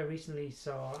I recently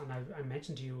saw, and I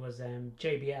mentioned to you, was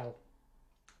JBL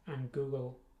and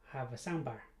Google have a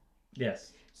soundbar.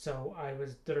 Yes. So I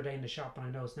was the other day in the shop and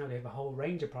I noticed now they have a whole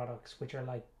range of products which are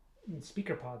like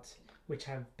speaker pods which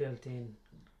have built-in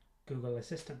Google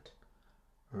Assistant.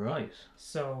 Right.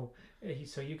 So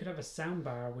you could have a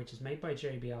soundbar which is made by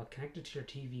JBL connected to your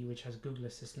TV which has Google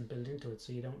Assistant built into it,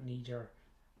 so you don't need your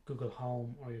Google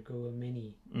Home or your Google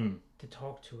Mini to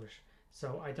talk to it.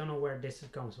 So I don't know where this is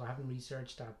going, so I haven't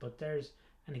researched that, but there's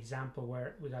an example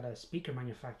where we got a speaker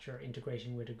manufacturer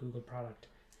integrating with a Google product.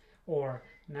 Or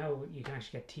now you can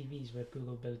actually get TVs with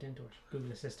Google built into it,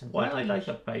 Google Assistant. What built I into like it.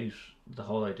 about the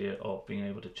whole idea of being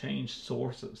able to change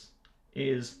sources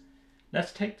is,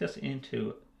 let's take this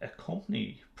into a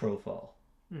company profile.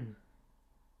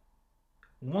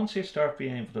 Once you start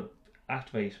being able to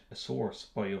activate a source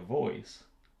by your voice,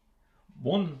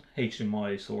 one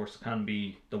HDMI source can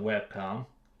be the webcam,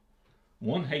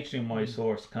 one HDMI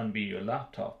source can be your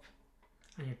laptop.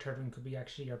 And your third one could be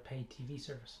actually your paid TV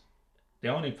service. The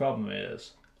only problem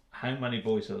is, how many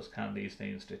voices can these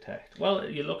things detect? Well,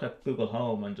 you look at Google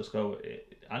Home and just go,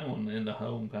 anyone in the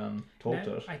home can talk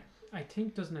to it. I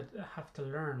think, doesn't it have to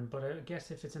learn, but I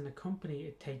guess if it's in a company,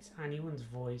 it takes anyone's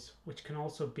voice, which can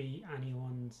also be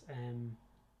anyone's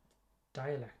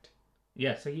dialect.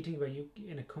 Yes. So you think about, you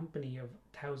in a company of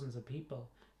thousands of people,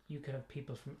 you could have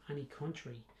people from any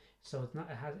country. So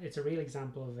it's a real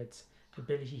example of its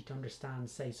ability to understand,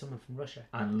 say, someone from Russia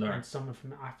And learn. and someone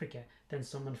from Africa, then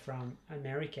someone from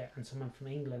America and someone from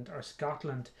England or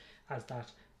Scotland, as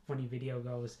that funny video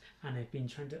goes. And I've been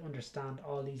trying to understand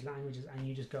all these languages, and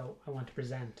you just go, I want to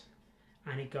present,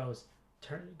 and it goes,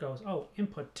 oh,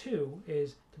 input 2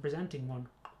 is the presenting one.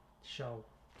 Show.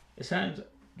 It sounds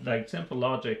like simple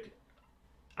logic.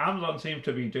 Amazon seems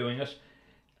to be doing it.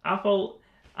 Apple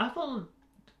haven't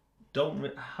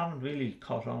really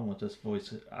caught on with this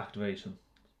voice activation.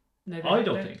 Now, I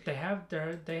don't think they have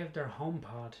their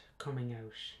HomePod coming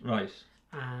out, right,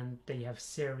 and they have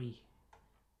Siri,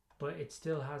 but it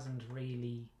still hasn't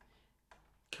really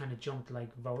kind of jumped like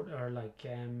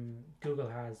Google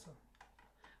has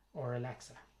or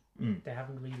Alexa. They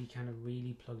haven't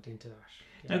really plugged into that.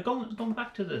 Yeah. Now going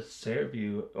back to the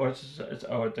Sairview or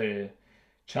the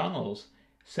channels,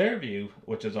 Sairview,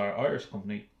 which is our Irish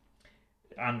company,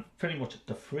 and pretty much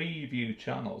the Freeview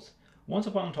channels. Once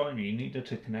upon a time, you needed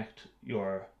to connect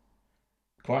your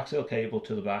coaxial cable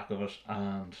to the back of it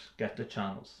and get the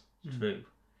channels through.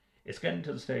 It's getting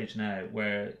to the stage now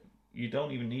where you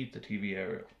don't even need the TV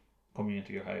aerial coming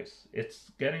into your house. It's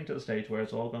getting to the stage where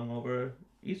it's all going over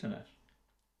Ethernet.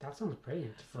 That sounds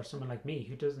brilliant for someone like me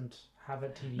who doesn't have a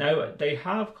TV. Now, they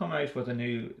have come out with a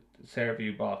new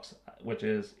Sairview box, which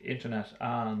is internet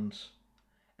and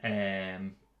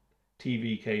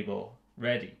TV cable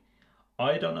ready.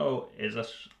 I don't know, is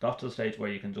it got to the stage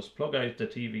where you can just plug out the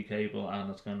TV cable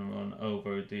and it's going to run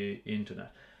over the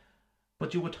internet?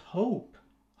 But you would hope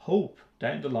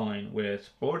down the line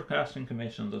with broadcasting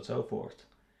commissions and so forth,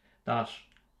 that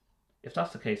if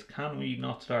that's the case, can we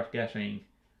not start getting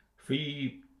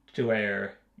free to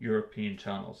air European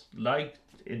channels like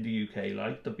in the UK,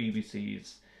 like the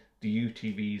BBCs, the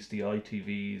UTVs, the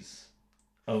ITVs,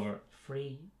 over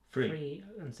free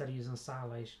instead of using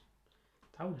satellite?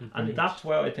 That would be brilliant. And that's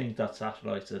where I think that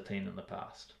satellite's a thing in the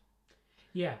past.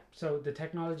 Yeah, so the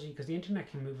technology, because the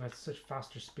internet can move at such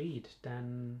faster speed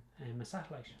than a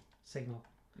satellite signal.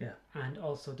 Yeah. And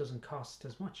also doesn't cost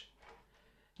as much.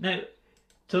 Now,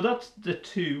 so that's the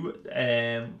two.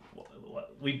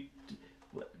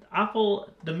 Apple,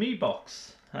 the Mi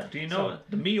box. Do you know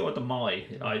the Mi or the My?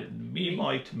 Mi,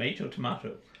 My,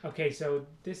 tomato. Okay, so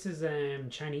this is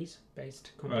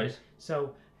Chinese-based company. Right.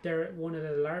 So they're one of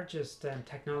the largest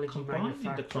technology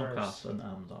manufacturers. The Chromecast and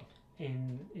Amazon.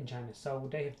 In China. So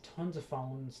they have tons of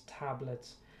phones,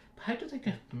 tablets. But how do they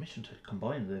get permission to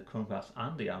combine the Chromecast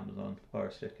and the Amazon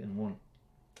Fire Stick in one?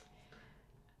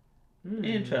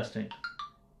 Interesting.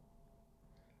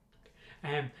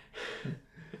 I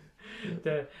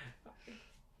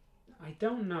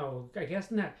don't know. I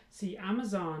guess not. See,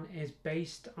 Amazon is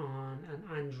based on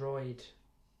an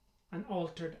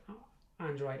altered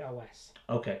Android OS.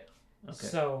 Okay.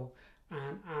 So,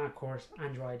 and of course,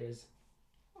 Android is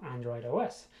Android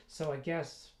OS. So I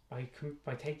guess by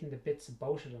taking the bits of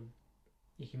both of them,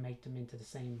 you can make them into the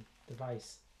same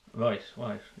device. Right.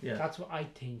 Yeah. That's what I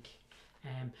think.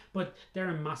 But they're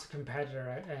a massive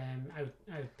competitor, out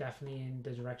definitely in the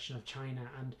direction of China,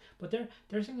 but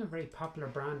they're seeing a very popular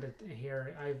brand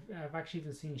here. I've actually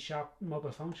even seen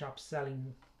mobile phone shops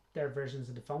selling their versions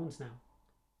of the phones now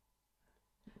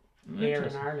here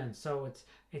in Ireland. So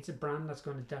it's a brand that's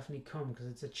going to definitely come because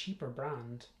it's a cheaper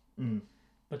brand,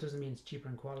 but doesn't mean it's cheaper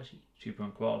in quality. Cheaper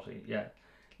in quality, yeah.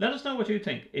 Let us know what you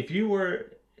think. If you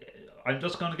were, I'm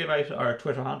just going to give out our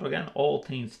Twitter handle again. All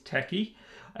Things Techie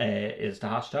is the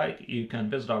hashtag. You can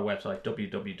visit our website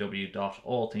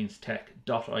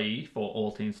www.allthingstech.ie for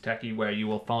All Things Techie, where you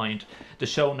will find the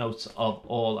show notes of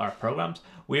all our programs.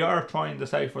 We are trying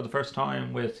this out for the first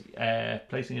time with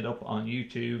placing it up on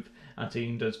YouTube and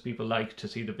seeing does people like to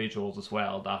see the visuals as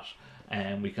well, that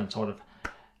we can sort of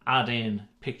add in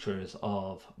pictures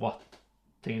of what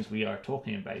things we are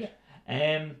talking about. Yeah.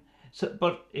 So,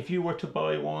 but if you were to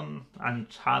buy one and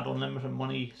had unlimited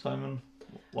money, Simon,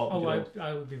 what would you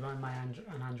I would be buying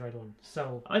an Android one.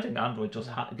 So I think Android just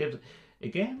gives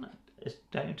again. It's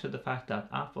down to the fact that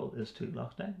Apple is too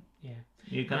locked down. Yeah,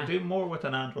 you can do more with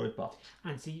an Android box.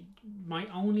 And see, my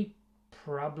only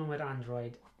problem with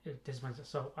Android is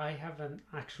so I have an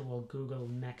actual Google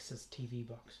Nexus TV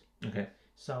box. Okay.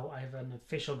 So I have an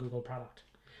official Google product,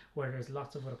 where there's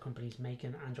lots of other companies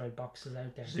making Android boxes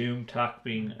out there. ZoomTac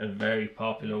being a very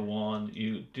popular one.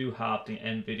 You do have the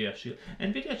NVIDIA Shield.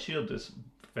 NVIDIA Shield is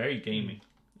very gaming.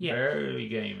 Yeah. Very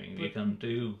gaming. But you can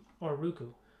do... Or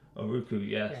Roku.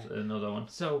 Yes, yeah. Another one.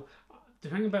 So the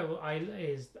thing about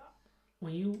is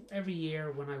every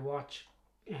year when I watch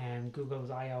Google's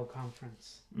I/O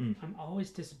conference, I'm always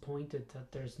disappointed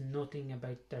that there's nothing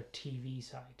about their TV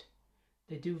side.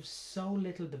 they do so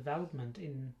little development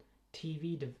in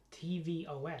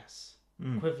tvOS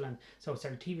equivalent. So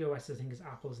sorry, tvOS I think is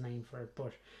Apple's name for it,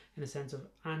 but in the sense of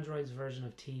Android's version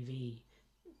of TV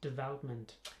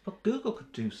development. But Google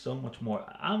could do so much more.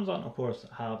 Amazon, of course,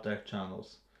 have their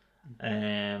channels,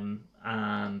 and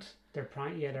Their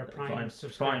Prime Prime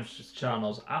subscription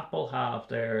channels. Apple have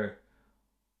their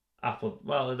Apple.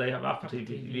 Well, they have Apple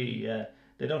TV. Yeah,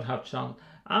 they don't have channel.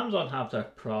 Amazon have their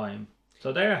Prime,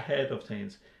 so they're ahead of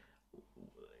things.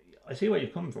 I see where you're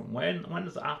coming from. When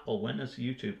is Apple? When is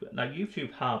YouTube? Like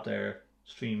YouTube have their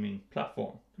streaming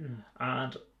platform,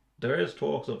 and there is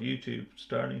talks of YouTube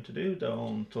starting to do their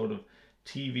own sort of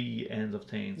TV ends of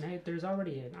things. Now, there's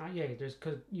already there's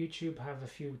because YouTube have a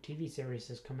few TV series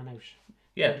that's coming out.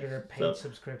 Yeah, under their paid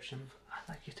subscription.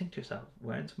 Like you think to yourself,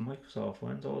 when's Microsoft?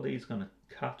 When's all these gonna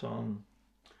catch on?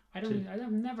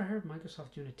 I've never heard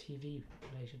Microsoft doing a TV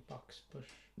related box, but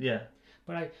yeah.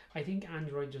 But I think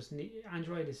Android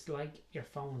Android is like your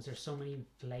phones. There's so many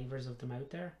flavors of them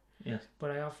out there. Yes. But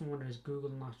I often wonder, is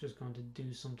Google not just going to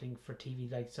do something for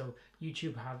TV? Like, so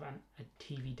YouTube have a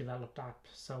TV developed app.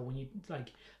 So when you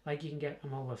like you can get a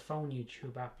mobile phone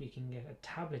YouTube app, you can get a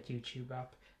tablet YouTube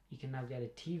app, you can now get a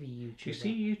TV YouTube. You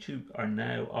see, YouTube are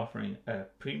now offering a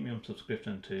premium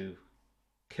subscription to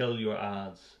kill your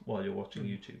ads while you're watching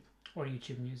YouTube. Or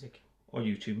YouTube Music. Or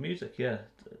YouTube Music, yeah.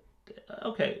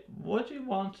 Okay, would you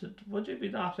be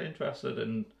that interested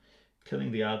in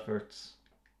killing the adverts?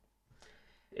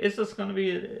 Is this going to be?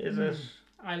 Is it?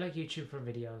 I like YouTube for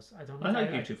videos. I don't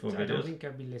think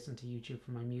I'd be listening to YouTube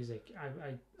for my music.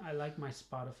 I like my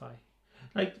Spotify.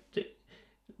 Like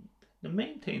the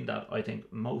main thing that I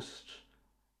think most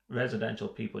residential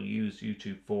people use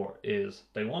YouTube for is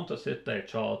they want to sit their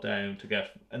child down to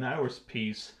get an hour's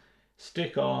peace,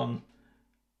 stick on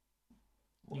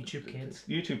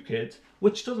YouTube Kids,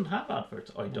 which doesn't have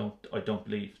adverts. I don't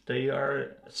believe they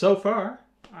are so far.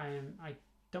 I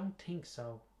don't think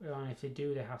so. And if they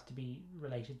do, they have to be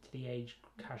related to the age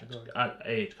category.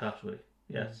 Age category,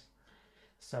 yes.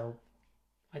 So,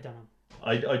 I don't know.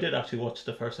 I did actually watch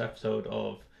the first episode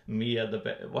of Mia the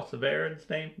bear. What's the bear's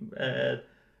name?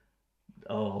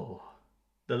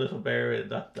 The little bear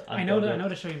that I know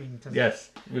the show you mean. Yes,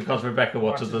 because Rebecca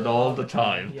watches it all the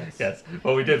time. Yes.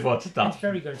 But we did watch that. It's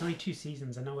very good. It's only 2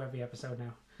 seasons. I know every episode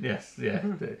now. Yes, yeah.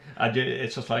 And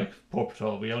it's just like Paw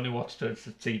Patrol. We only watched to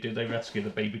see do they rescue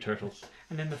the baby turtles.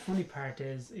 And then the funny part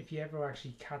is, if you ever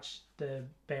actually catch the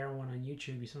bear one on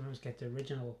YouTube, you sometimes get the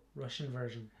original Russian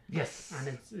version. Yes.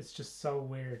 And it's just so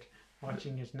weird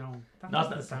watching it now. That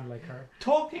doesn't sound like her.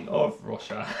 Talking of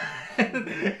Russia,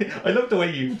 I love the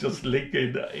way you just link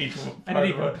in each part. I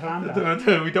didn't even plan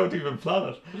that. We don't even plan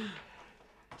it.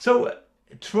 So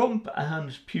Trump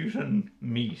and Putin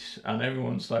meet, and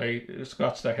everyone's like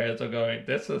scratch their heads and going,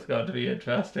 "This is going to be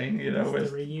interesting." You know,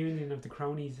 it's the reunion of the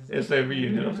cronies. It's the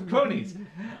reunion of the cronies.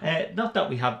 Not that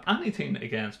we have anything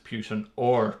against Putin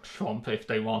or Trump. If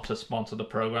they want to sponsor the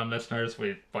program, listeners,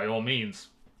 by all means,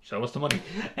 show us the money.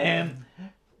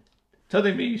 So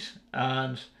they meet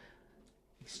and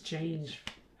exchange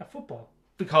a football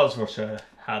because Russia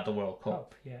had the World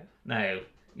Cup. Yeah. Now,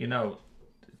 you know,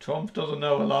 Trump doesn't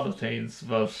know a lot of things,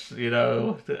 but you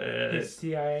know, his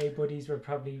CIA buddies were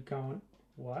probably going,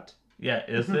 "What? Yeah,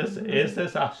 is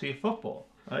this actually football,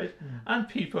 right?" And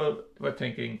people were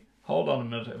thinking, "Hold on a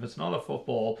minute, if it's not a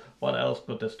football, what else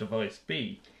could this device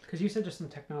be?" Because you said there's some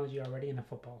technology already in a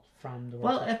football from the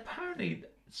World Cup. Well, apparently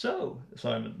so,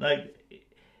 Simon. Like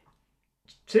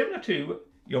similar to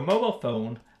your mobile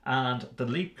phone and the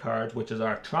Leap card, which is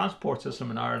our transport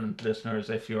system in Ireland, listeners.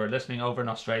 If you're listening over in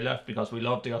Australia, because we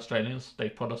love the Australians, they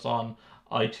put us on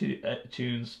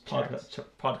iTunes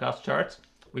podcast charts.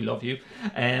 We love you.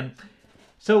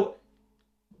 So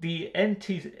the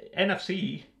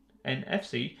NFC,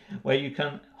 where you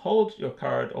can hold your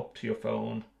card up to your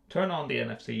phone, turn on the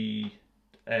NFC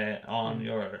on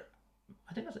your.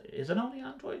 I think is it on the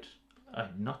Android?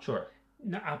 I'm not sure.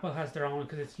 No, Apple has their own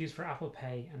because it's used for Apple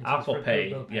Pay and it's Apple used for Pay,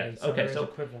 Google Pay. yeah. So okay, so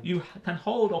equivalent. You can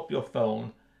hold up your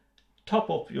phone,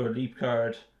 top up your Leap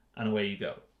card, and away you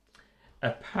go.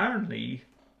 Apparently,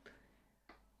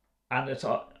 and it's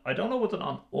I don't know whether it's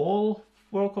on all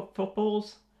World Cup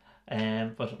footballs,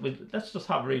 but let's just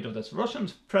have a read of this. Russian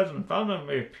President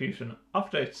Vladimir Putin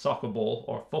offered a soccer ball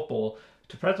or football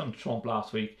to President Trump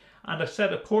last week, and has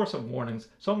said a course of warnings,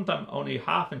 some of them only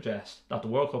half in jest, that the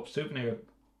World Cup souvenir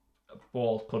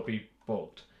ball could be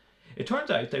bugged. It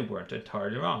turns out they weren't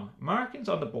entirely wrong. Markings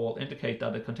on the ball indicate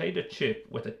that it contained a chip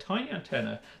with a tiny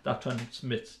antenna that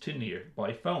transmits to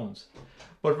nearby phones.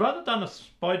 But rather than a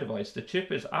spy device, the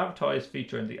chip is advertised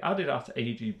featuring the Adidas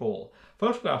AG ball.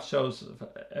 Photographs shows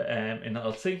in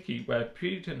Helsinki where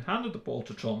Putin handed the ball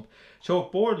to Trump show a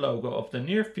board logo of the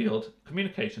near-field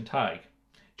communication tag.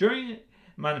 During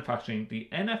manufacturing, the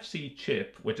NFC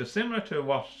chip, which is similar to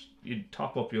what you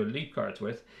top up your Leap cards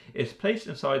with, is placed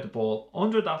inside the ball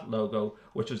under that logo,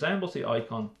 which resembles the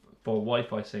icon for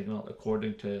Wi-Fi signal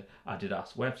according to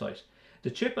Adidas website. The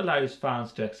chip allows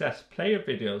fans to access player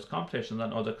videos, competitions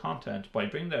and other content by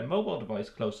bringing their mobile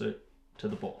device closer to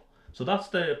the ball. So that's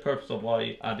the purpose of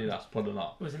why Adidas put it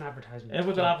on. It was an advertisement. It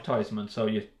was an advertisement, so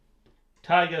you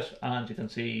tag it and you can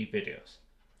see videos.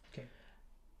 Okay.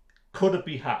 Could it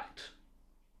be hacked?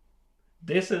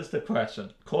 This is the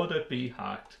question. Could it be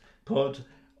hacked? Could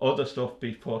other stuff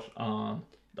be put on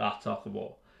that soccer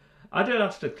ball?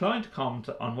 Adidas declined to comment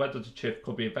on whether the chip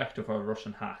could be a vector for a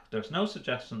Russian hack. There's no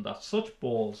suggestion that such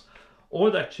balls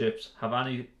or their chips have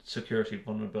any security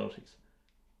vulnerabilities.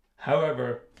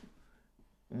 However,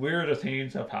 weirder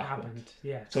things have happened.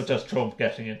 Yes. Such as Trump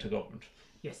getting into government.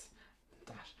 Yes,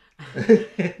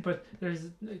 that. But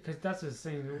because that's the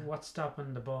thing. What's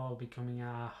stopping the ball becoming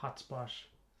a hotspot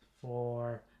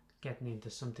for getting into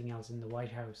something else in the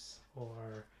White House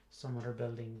or some other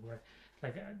building? Where,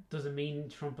 like, does it mean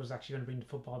Trump was actually going to bring the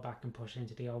football back and push it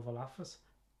into the Oval Office?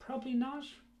 Probably not.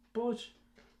 But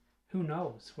who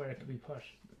knows where it could be put?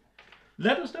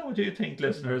 Let us know what you think,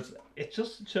 listeners. It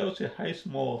just shows you how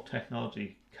small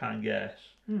technology can get.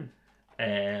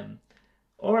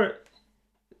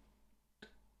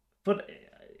 But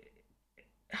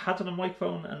has it a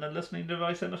microphone and a listening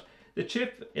device in it? The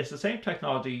chip is the same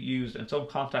technology used in some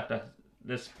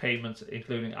contactless payments,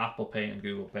 including Apple Pay and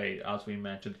Google Pay, as we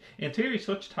mentioned. In theory,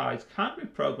 such tags can be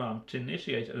programmed to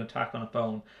initiate an attack on a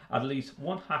phone, at least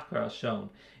one hacker has shown.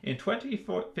 In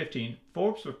 2015,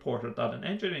 Forbes reported that an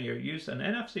engineer used an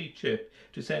NFC chip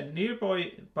to send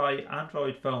nearby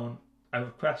Android phone a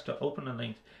request to open a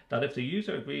link that, if the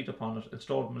user agreed upon it,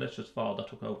 installed a malicious file that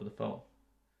took over the phone.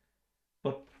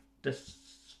 But this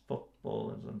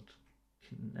football isn't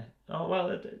connected. Oh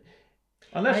well,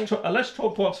 unless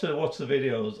Trump wants to watch the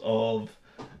videos of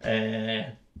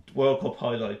World Cup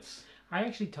highlights. I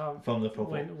actually thought from the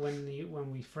football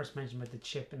when we first mentioned about the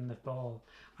chip in the ball,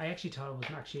 I actually thought it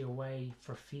was actually a way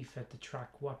for FIFA to track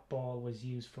what ball was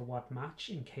used for what match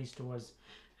in case there was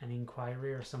an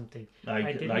inquiry or something.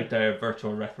 Like their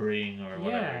virtual refereeing or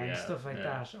whatever. And stuff like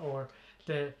that. Or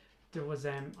there was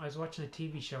I was watching a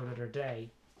TV show the other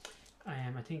day.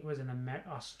 I think it was an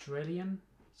Australian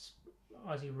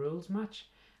Aussie rules match,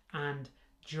 and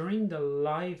during the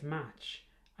live match,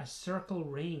 a circle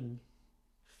ring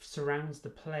surrounds the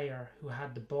player who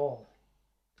had the ball.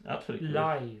 That's pretty cool.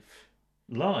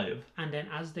 Live. And then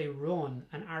as they run,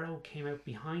 an arrow came out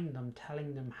behind them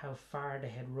telling them how far they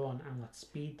had run and what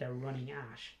speed they're running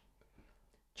at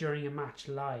during a match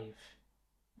live.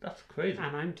 That's crazy.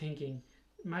 And I'm thinking,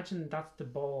 imagine that's the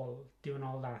ball doing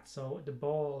all that. So the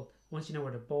ball, once you know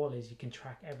where the ball is, you can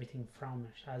track everything from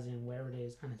it, as in where it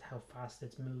is and how fast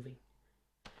it's moving.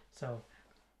 So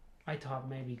I thought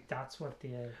maybe that's what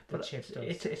the chip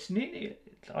does. It's nearly.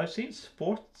 I've seen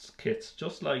sports kits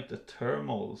just like the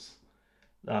thermals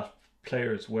that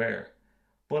players wear,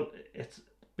 but it's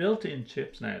built-in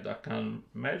chips now that can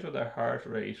measure their heart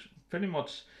rate, pretty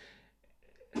much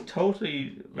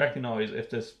totally recognise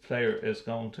if this player is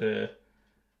going to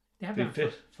be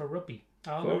fit. For rugby.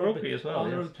 For rugby as well. All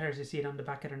the rugby players, you see it on the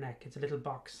back of their neck. It's a little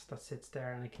box that sits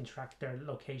there and it can track their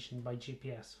location by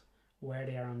GPS, where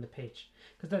they are on the pitch.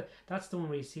 Because that's the one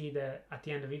where you see at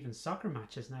the end of even soccer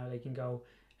matches now, they can go,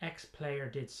 X player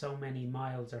did so many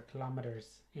miles or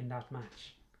kilometres in that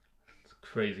match. It's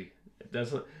crazy.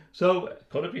 So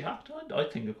could it be hacked? I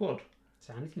think it could.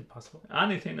 So anything's possible.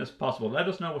 Anything is possible. Let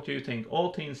us know what you think.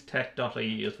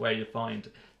 allthingstech.ie is where you find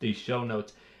these show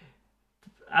notes.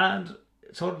 And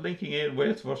sort of linking in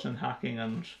with Russian hacking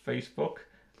and Facebook.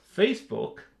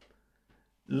 Facebook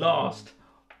lost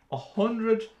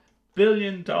 $100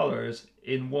 billion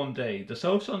in one day. The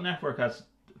social network has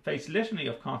faced litany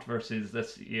of controversies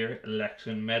this year: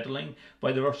 election meddling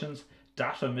by the Russians,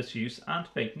 data misuse and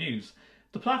fake news.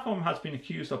 The platform has been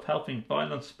accused of helping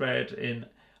violence spread in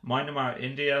Myanmar,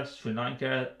 India, Sri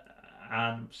Lanka,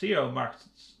 and CEO Mark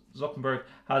Zuckerberg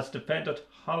has defended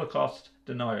Holocaust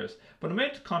deniers. But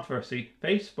amid controversy,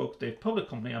 Facebook, the public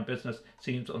company and business,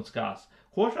 seems unscathed.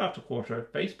 Quarter after quarter,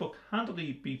 Facebook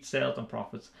handily beat sales and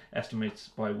profits estimates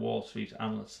by Wall Street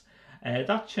analysts.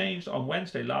 That changed on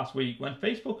Wednesday last week when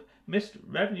Facebook missed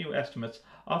revenue estimates,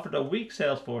 offered a weak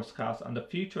sales forecast, and the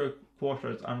future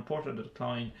quarters and reported a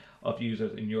decline of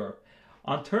users in Europe.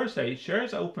 On Thursday,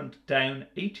 shares opened down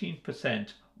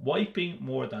 18%, wiping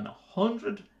more than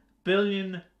 $100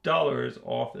 billion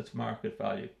off its market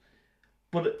value.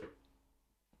 But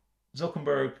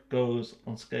Zuckerberg goes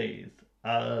unscathed,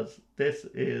 as this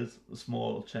is a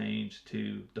small change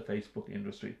to the Facebook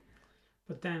industry.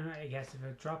 But then I guess if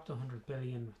it dropped 100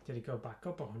 billion, did it go back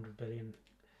up 100 billion?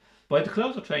 By the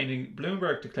close of trading,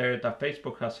 Bloomberg declared that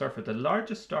Facebook has suffered the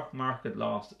largest stock market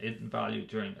loss in value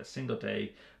during a single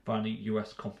day for any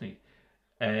US company.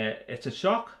 It's a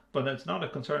shock, but it's not a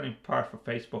concerning part for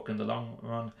Facebook in the long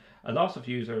run. A loss of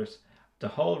users, the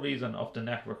whole reason of the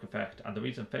network effect, and the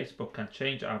reason Facebook can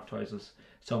change advertisers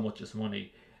so much as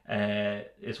money,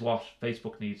 is what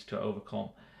Facebook needs to overcome.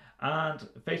 And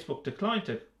Facebook declined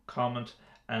to comment.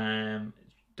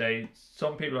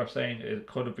 Some people are saying it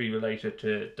could be related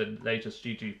to the latest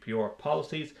GDPR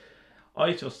policies.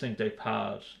 I just think they've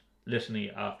had litany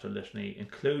after litany,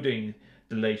 including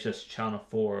the latest Channel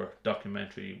 4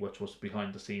 documentary, which was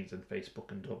behind the scenes in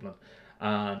Facebook in Dublin,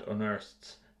 and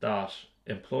unearths that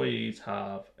employees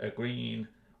have a green,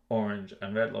 orange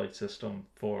and red light system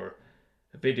for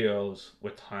videos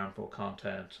with harmful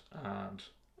content, and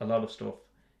a lot of stuff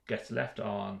gets left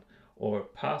on or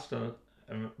passed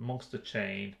amongst the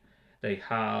chain. They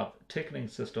have ticketing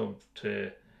system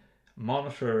to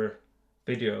monitor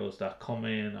videos that come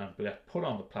in and get put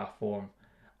on the platform,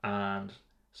 and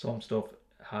some stuff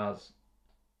has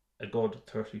a good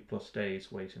 30 plus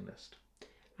days waiting list.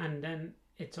 And then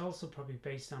it's also probably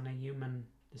based on a human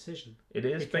decision. It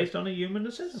is based on a human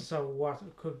decision. So what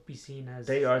could be seen as...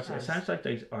 It sounds like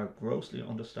they are grossly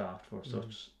understaffed for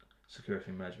such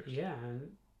security measures. Yeah, and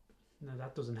no,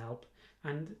 that doesn't help.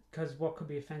 And because what could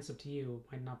be offensive to you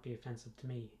might not be offensive to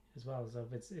me as well. So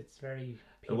it's very...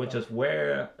 Which is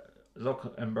where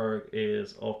Zuckerberg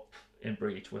is up in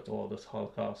breach with all this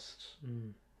Holocaust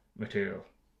material.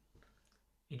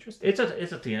 Interesting. Is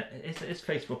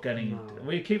Facebook getting... No.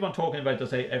 We keep on talking about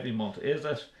this every month.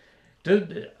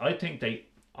 I think they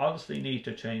honestly need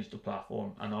to change the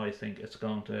platform, and I think it's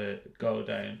going to go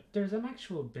down. There's an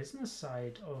actual business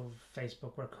side of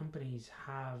Facebook where companies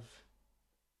have...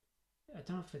 I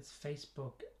don't know if it's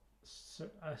Facebook,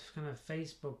 a kind of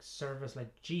Facebook service like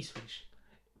G Suite.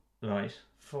 Right.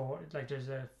 For, like, there's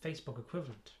a Facebook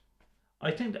equivalent.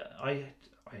 I think that I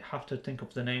have to think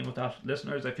of the name of that.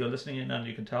 Listeners, if you're listening in and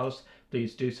you can tell us,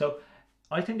 please do so.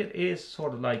 I think it is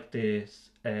sort of like this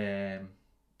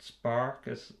Spark,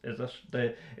 is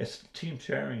it? It's team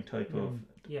sharing type of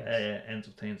ends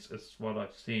of things. It's what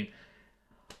I've seen.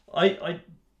 I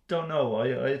don't know.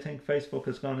 I think Facebook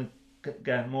is going to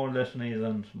get more litanies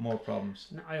and more problems.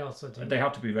 No, I also do. They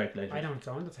have to be regulated. I don't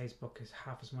go into Facebook as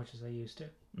half as much as I used to.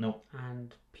 No.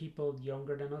 And people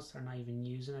younger than us are not even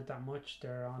using it that much.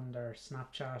 They're on their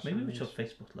Snapchat. Maybe we should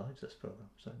Facebook Live this program.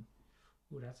 So.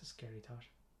 Ooh, that's a scary thought.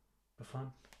 For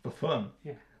fun. For fun.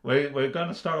 Yeah. We're going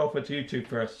to start off with YouTube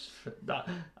first,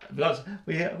 because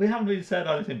we haven't really said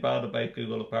anything bad about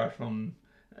Google apart from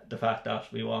the fact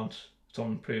that we want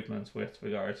some improvements with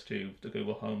regards to the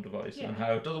Google Home device and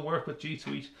how it doesn't work with G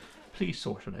Suite. Please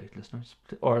sort it out, listeners.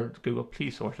 Or Google,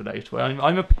 please sort it out. Well,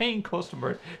 I'm a paying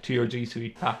customer to your G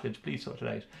Suite package. Please sort it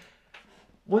out.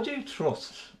 Would you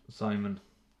trust, Simon,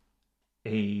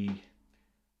 a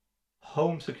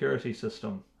home security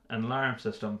system, an alarm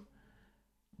system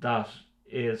that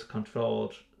is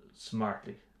controlled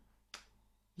smartly?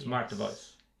 Smart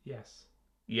device. Yes.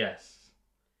 Yes.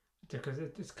 Because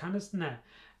it's kind of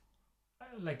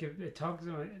like it talks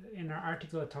about, in our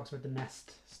article, it talks about the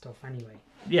Nest stuff anyway.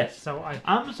 Yes. So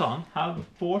Amazon have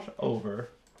bought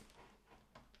over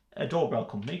a doorbell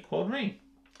company called Ring.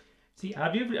 See,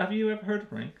 have you ever heard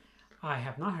of Ring? I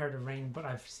have not heard of Ring, but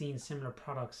I've seen similar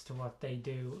products to what they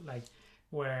do, like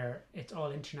where it's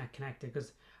all internet connected.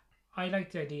 Because I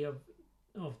like the idea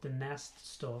of the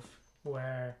Nest stuff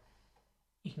where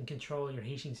you can control your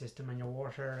heating system and your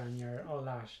water and your all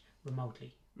that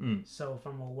remotely. So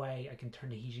from away, I can turn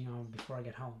the heating on before I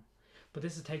get home. But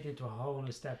this is taken it to a whole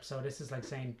new step. So this is like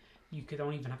saying you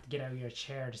don't even have to get out of your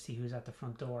chair to see who's at the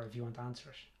front door if you want to answer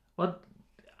it. Well,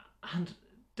 and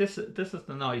this is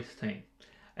the nice thing.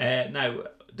 Now,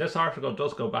 this article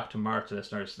does go back to March,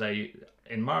 listeners.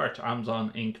 In March,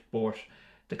 Amazon Inc. bought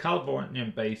the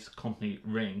Californian-based company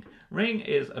Ring. Ring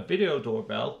is a video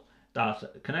doorbell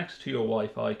that connects to your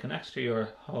Wi-Fi, connects to your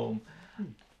home.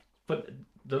 But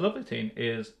the lovely thing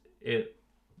is,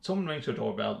 someone rings your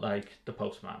doorbell like the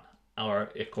postman, or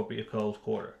it could be a cold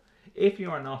quarter. If you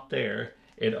are not there,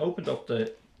 it opened up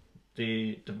the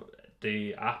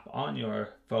the app on your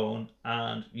phone,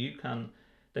 and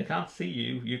they can't see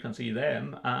you, you can see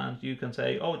them, and you can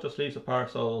say, oh, just leave the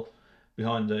parcel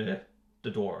behind the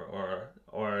door, or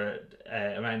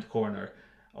around the corner,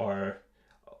 or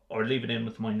leave it in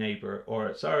with my neighbour,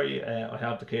 or sorry, I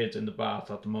have the kids in the bath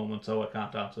at the moment, so I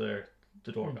can't answer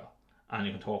the doorbell. And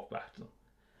you can talk back to them,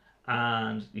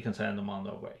 and you can send them on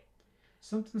their way.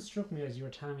 Something struck me as you were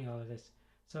telling me all of this.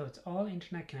 So it's all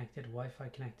internet connected, Wi-Fi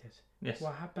connected. Yes.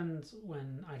 What happens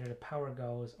when either the power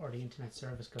goes or the internet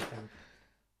service goes down?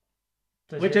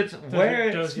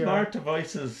 Smart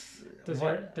devices.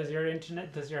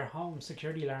 Does your home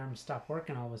security alarm stop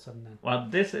working all of a sudden then? Well,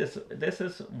 this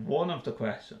is one of the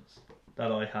questions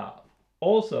that I have.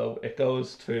 Also, it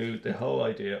goes to the whole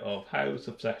idea of how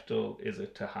susceptible is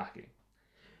it to hacking.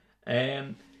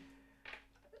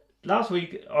 Last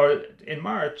week, or in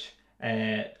March,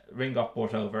 Ring got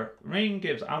bought over. Ring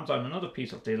gives Amazon another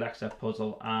piece of the Alexa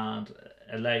puzzle and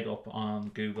a leg up on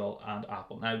Google and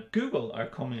Apple. Now, Google are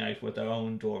coming out with their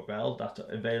own doorbell that's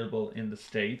available in the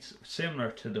States,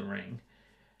 similar to the Ring.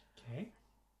 Okay.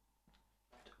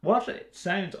 What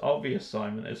sounds obvious,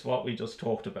 Simon, is what we just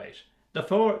talked about. The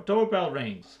doorbell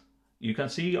rings. You can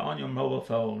see on your mobile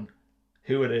phone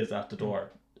who it is at the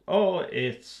door. Oh,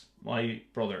 it's my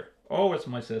brother. Oh, it's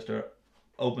my sister.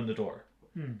 Open the door.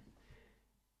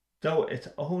 So it's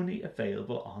only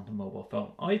available on the mobile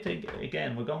phone. I think,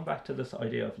 again, we're going back to this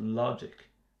idea of logic.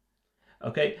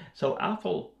 Okay, so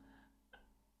Apple,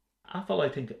 I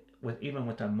think, even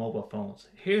with their mobile phones,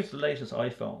 here's the latest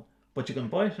iPhone, but you can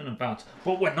buy it in advance.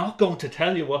 But we're not going to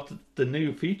tell you what the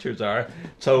new features are.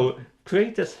 So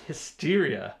create this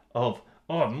hysteria of,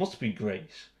 oh, it must be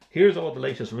great. Here's all the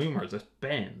latest rumors. It's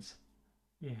Benz.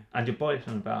 Yeah. And you buy it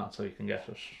in advance so you can get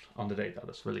it on the date that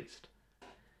it's released.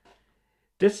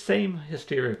 This same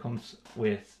hysteria comes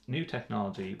with new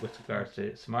technology with regards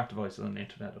to smart devices and the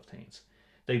Internet of Things.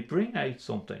 They bring out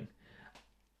something,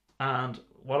 and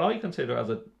what I consider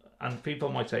and people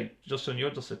might say, Justin,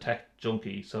 you're just a tech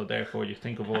junkie, so therefore you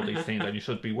think of all these things and you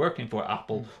should be working for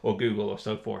Apple or Google or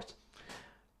so forth.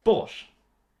 But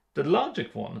the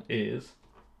logic one is,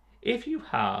 if you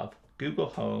have Google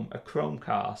Home, a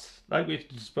Chromecast, like we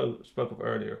spoke of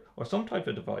earlier, or some type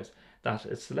of device that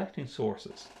is selecting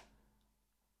sources,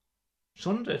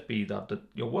 shouldn't it be that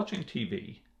you're watching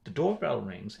TV, the doorbell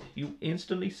rings, you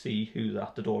instantly see who's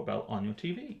at the doorbell on your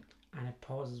TV? And it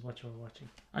pauses what you're watching.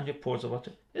 And you pause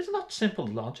it. Isn't that simple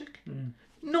logic?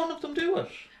 None of them do it.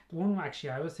 The one actually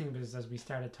I was thinking was, as we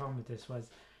started talking about this, was,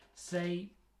 say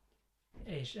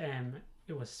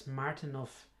it was smart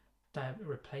enough that it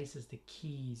replaces the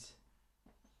keys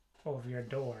over your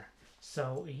door.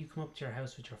 So if you come up to your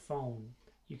house with your phone,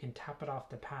 you can tap it off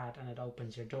the pad and it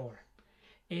opens your door.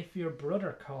 If your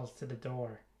brother calls to the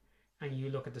door and you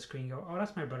look at the screen and go, oh,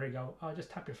 that's my brother, you go, oh,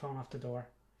 just tap your phone off the door.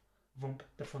 Vump,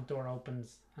 the front door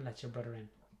opens and lets your brother in.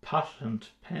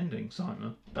 Patent pending,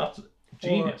 Simon. That's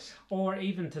genius. Or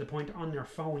even to the point, on your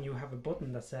phone you have a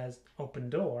button that says open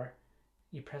door.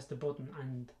 You press the button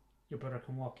and your brother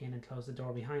can walk in and close the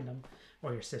door behind him,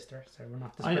 or your sister. So we're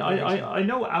not. I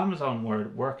know Amazon were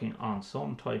working on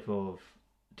some type of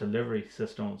delivery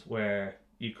systems where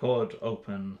you could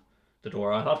open the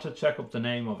door. I'll have to check up the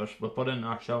name of it. We'll put it in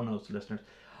our show notes, listeners.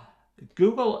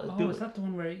 Google. Is that the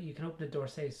one where you can open the door,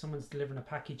 say someone's delivering a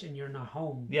package and you're not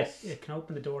home? Yes. It can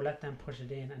open the door, let them push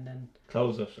it in, and then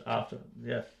close it after.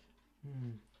 Yes.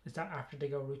 Is that after they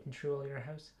go rooting through all your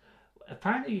house?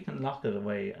 Apparently, you can lock it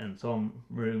away in some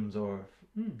rooms, or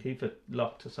keep it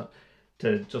locked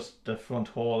to just the front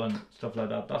hall and stuff like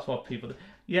that. That's what people do.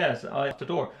 Yes, at the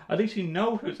door. At least you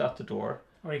know who's at the door.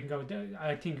 Or you can go,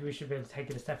 I think we should be able to take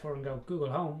it a step forward and go,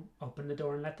 Google Home, open the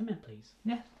door and let them in, please.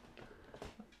 Yeah.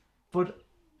 But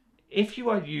if you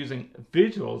are using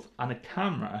visuals and a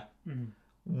camera,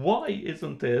 why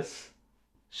isn't this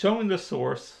showing the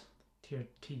source to your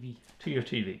TV? To your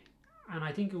TV. And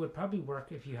I think it would probably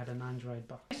work if you had an Android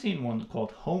box. I've seen one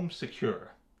called Home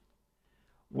Secure,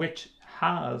 which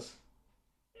has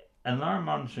an alarm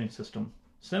monitoring system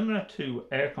similar to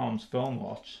Aircom's Phone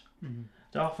Watch.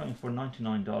 They're offering for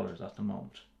 $99 at the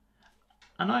moment,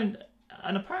 and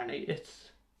apparently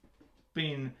it's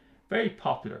been very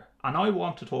popular. And I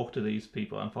want to talk to these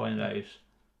people and find out.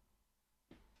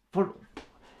 But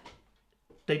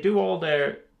they do all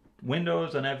their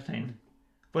windows and everything,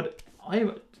 but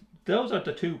those are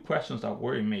the two questions that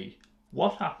worry me.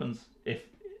 What happens if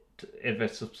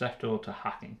it's susceptible to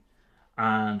hacking?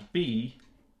 And B,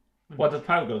 what if the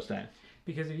power goes down?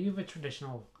 Because if you have a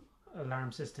traditional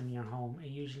alarm system in your home, it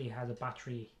usually has a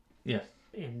battery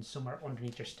in somewhere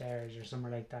underneath your stairs or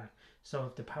somewhere like that. So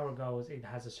if the power goes, it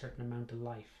has a certain amount of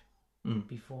life.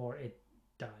 before it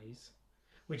dies,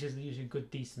 which is usually a good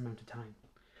decent amount of time.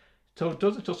 So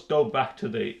does it just go back to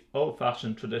the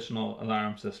old-fashioned traditional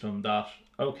alarm system that,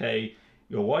 okay,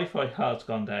 your Wi-Fi has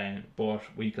gone down, but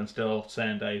we can still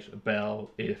send out a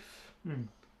bell if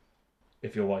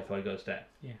your Wi-Fi goes down?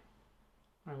 Yeah,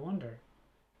 I wonder.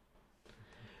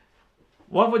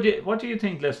 What do you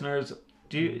think, listeners?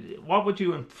 What would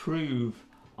you improve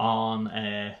on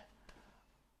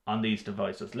these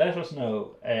devices? Let us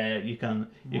know. You can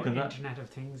Internet of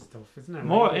Things stuff, isn't it?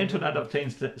 More Right? Internet of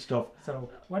Things stuff. So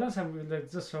what else have we?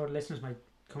 Just so listeners might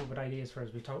come up with ideas for us.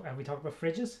 Have we talked about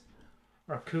fridges,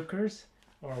 or cookers,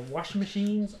 or washing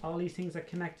machines? All these things that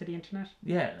connect to the internet.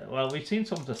 Yeah, well, we've seen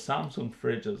some of the Samsung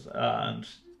fridges, and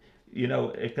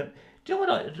it can. Do you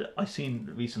know what I've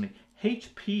seen recently?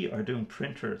 HP are doing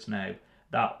printers now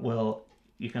that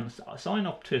you can sign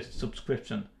up to a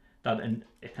subscription that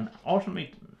it can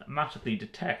automatically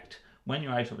detect when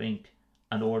you're out of ink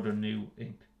and order new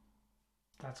ink.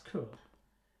 That's cool.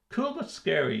 Cool but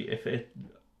scary if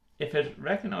it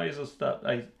recognizes that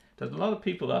there's a lot of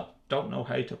people that don't know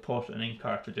how to put an ink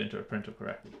cartridge into a printer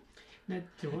correctly. Now,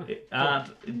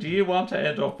 Do you want to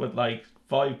end up with like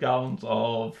 5 gallons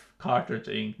of cartridge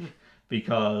ink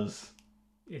because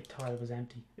it thought it was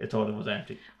empty? It thought it was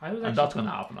empty. And that's going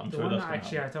to happen. I'm sure that's going to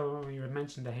happen. I thought when you had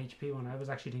mentioned the HP one, I was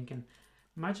actually thinking,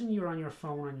 imagine you're on your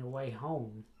phone on your way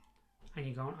home, and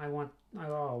you're going, I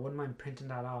wouldn't mind printing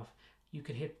that off. You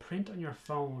could hit print on your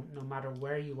phone no matter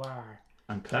where you are.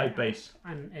 And cloud-based.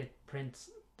 And it prints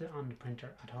on the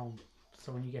printer at home.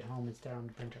 So when you get home, it's there on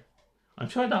the printer. I'm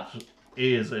sure that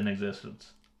is in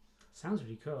existence. Sounds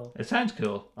really cool. It sounds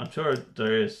cool. I'm sure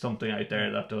there is something out there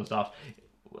that does that.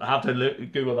 I have to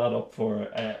Google that up for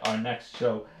our next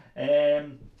show.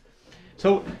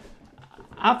 So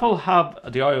Apple have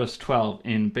the iOS 12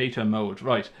 in beta mode,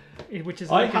 right? Which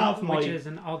is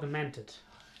an augmented.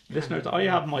 Listeners, I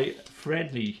have my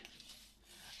friendly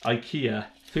IKEA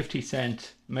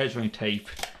 50-cent measuring tape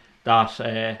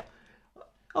that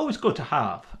always good to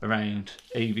have around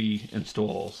AV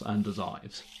installs and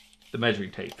designs. The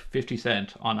measuring tape, 50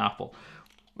 cent on Apple.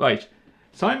 Right,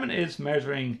 Simon is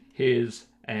measuring his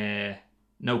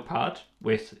notepad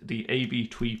with the AV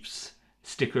Tweeps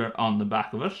sticker on the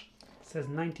back of it. It says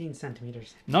 19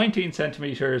 centimeters. 19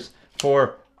 centimeters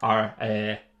for our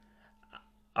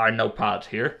notepad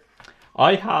here.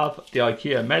 I have the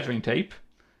IKEA measuring tape,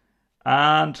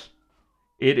 and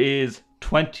it is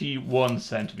 21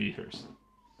 centimeters.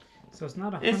 So it's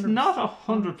not 100%. It's not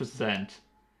 100%,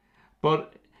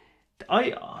 but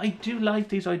I do like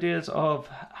these ideas of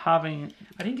having.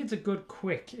 I think it's a good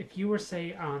quick. If you were,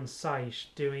 say, on site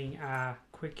doing a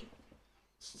quick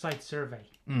site survey,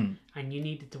 and you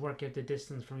needed to work out the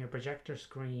distance from your projector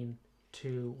screen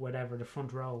to whatever the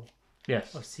front row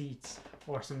of seats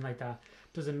or something like that,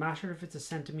 does it matter if it's a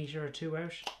centimetre or two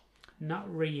out?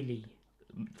 Not really.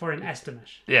 For an estimate.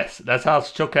 Yes, let's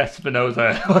ask Chuck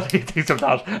Espinoza what he thinks of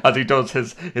that as he does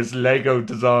his Lego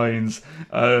designs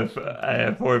of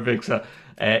for Vixa.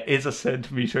 Is a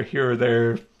centimetre here or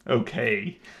there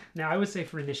okay? Now, I would say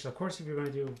for initial, of course, if you're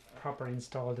going to do proper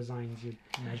install designs, you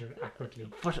measure it accurately.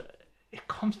 But it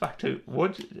comes back to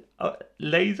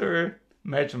laser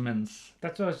measurements.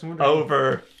 That's what I was wondering.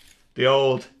 Over the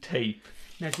old tape.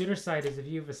 Now, the other side is if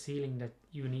you have a ceiling that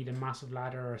you need a massive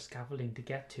ladder or scaffolding to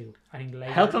get to, I think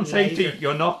health and safety,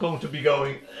 you're not going to be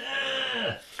going.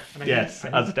 Yes,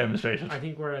 as a demonstration. I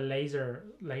think where a laser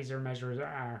measures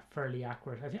are fairly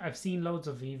accurate. I've seen loads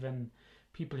of even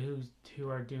people who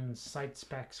are doing site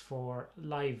specs for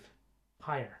live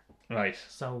hire. Right.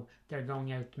 So they're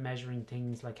going out measuring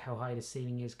things like how high the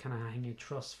ceiling is, can I hang a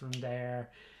truss from there?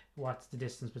 What's the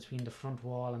distance between the front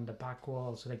wall and the back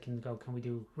wall, so they can go, can we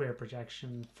do rear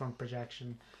projection, front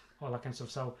projection, all that kind of stuff.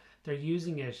 So they're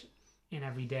using it in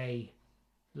everyday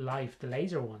life, the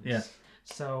laser ones. Yes.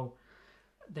 So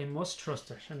they must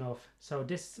trust it enough. So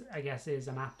this, I guess, is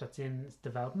an app that's in its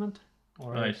development,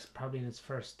 or it's probably in its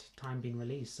first time being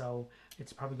released. So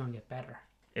it's probably going to get better.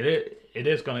 It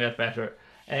is going to get better.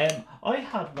 I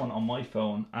had one on my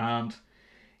phone, and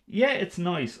yeah, it's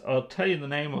nice. I'll tell you the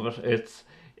name of it. It's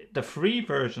the free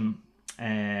version.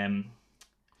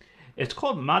 It's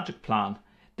called Magic Plan.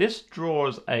 This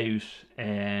draws out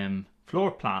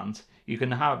floor plans. You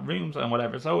can have rooms and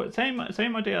whatever. So same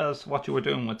idea as what you were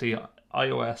doing with the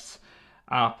iOS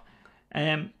app.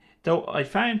 Though I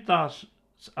found that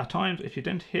at times if you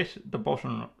didn't hit the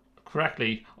button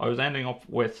correctly, I was ending up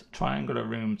with triangular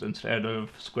rooms instead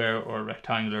of square or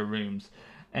rectangular rooms.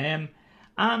 And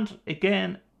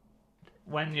again,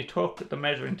 when you took the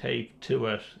measuring tape to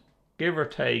it, give or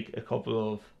take a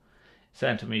couple of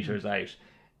centimeters out,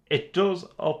 it does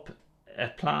up a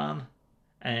plan,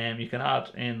 you can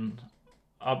add in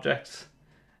objects,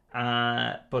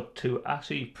 but to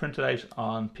actually print it out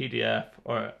on PDF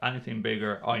or anything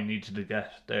bigger, I needed to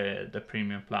get the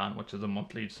premium plan, which is a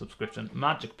monthly subscription.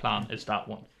 Magic Plan is that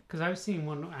one. Because I was seeing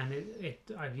one, and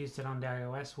I've used it on the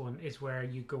iOS one, is where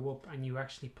you go up and you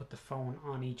actually put the phone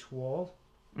on each wall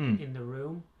in the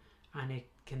room, and it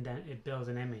builds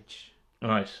an image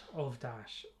of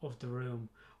the room.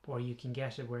 Or you can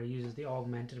get it where it uses the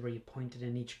augmented, where you point it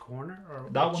in each corner. Or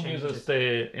that one uses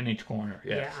in each corner.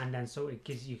 Yes. Yeah, and then so it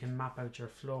gives you can map out your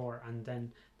floor, and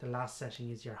then the last setting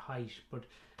is your height. But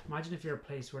imagine if you're a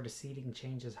place where the ceiling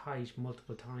changes height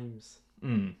multiple times.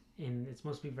 It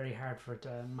must be very hard for it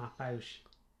to map out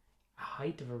a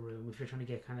height of a room if you're trying to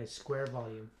get kind of square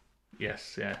volume.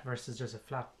 Yes, yeah. Versus just a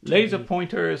flat TV. Laser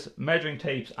pointers, measuring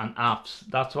tapes, and apps.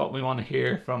 That's what we want to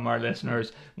hear from our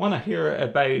listeners. Want to hear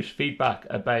about feedback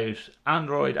about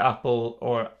Android, Apple,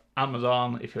 or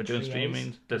Amazon if you're doing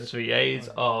streaming. The 3As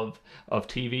of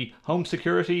TV. Home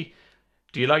security.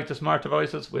 Do you like the smart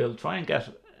devices? We'll try and get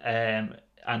and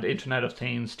Internet of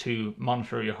Things to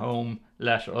monitor your home.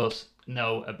 Let us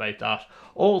know about that.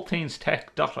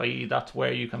 allthingstech.ie, that's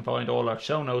where you can find all our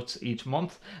show notes each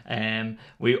month.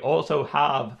 We also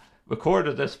have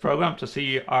recorded this program to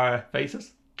see our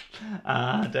faces,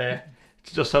 and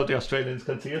just so the Australians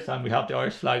can see us, and we have the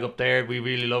Irish flag up there. We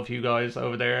really love you guys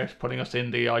over there putting us in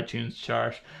the iTunes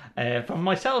chart. From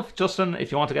myself, Justin,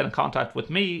 if you want to get in contact with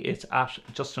me, it's at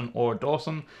Justin or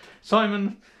Dawson.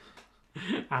 Simon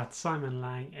at Simon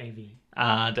Lang AV.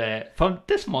 And from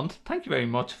this month, thank you very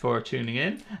much for tuning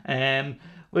in.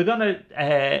 We're going to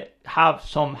have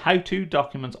some how-to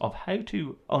documents of how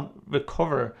to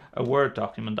recover a Word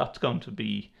document. That's going to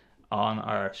be on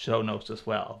our show notes as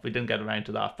well. We didn't get around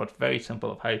to that, but very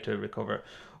simple of how to recover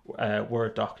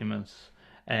Word documents.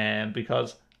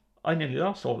 Because I nearly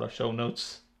lost all our show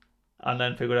notes and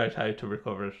then figured out how to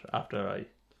recover it after I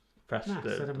pressed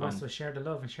so they must have shared the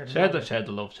love and shared the knowledge. Share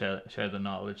the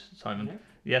knowledge, Simon. Yeah.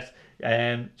 Yes.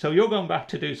 So you're going back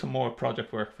to do some more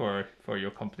project work for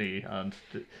your company and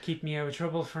keep me out of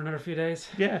trouble for another few days.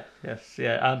 Yeah, yes,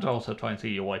 yeah, and also try and see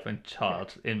your wife and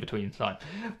child in between time.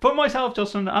 For myself,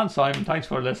 Justin, and Simon, thanks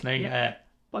for listening. Yeah.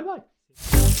 Bye-bye.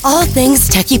 All Things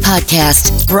Techie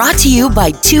Podcast, brought to you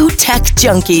by two tech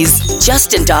junkies,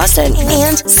 Justin Dawson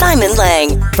and Simon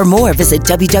Lang. For more, visit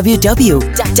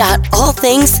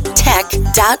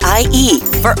www.allthingstech.ie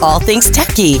for all things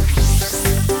techie.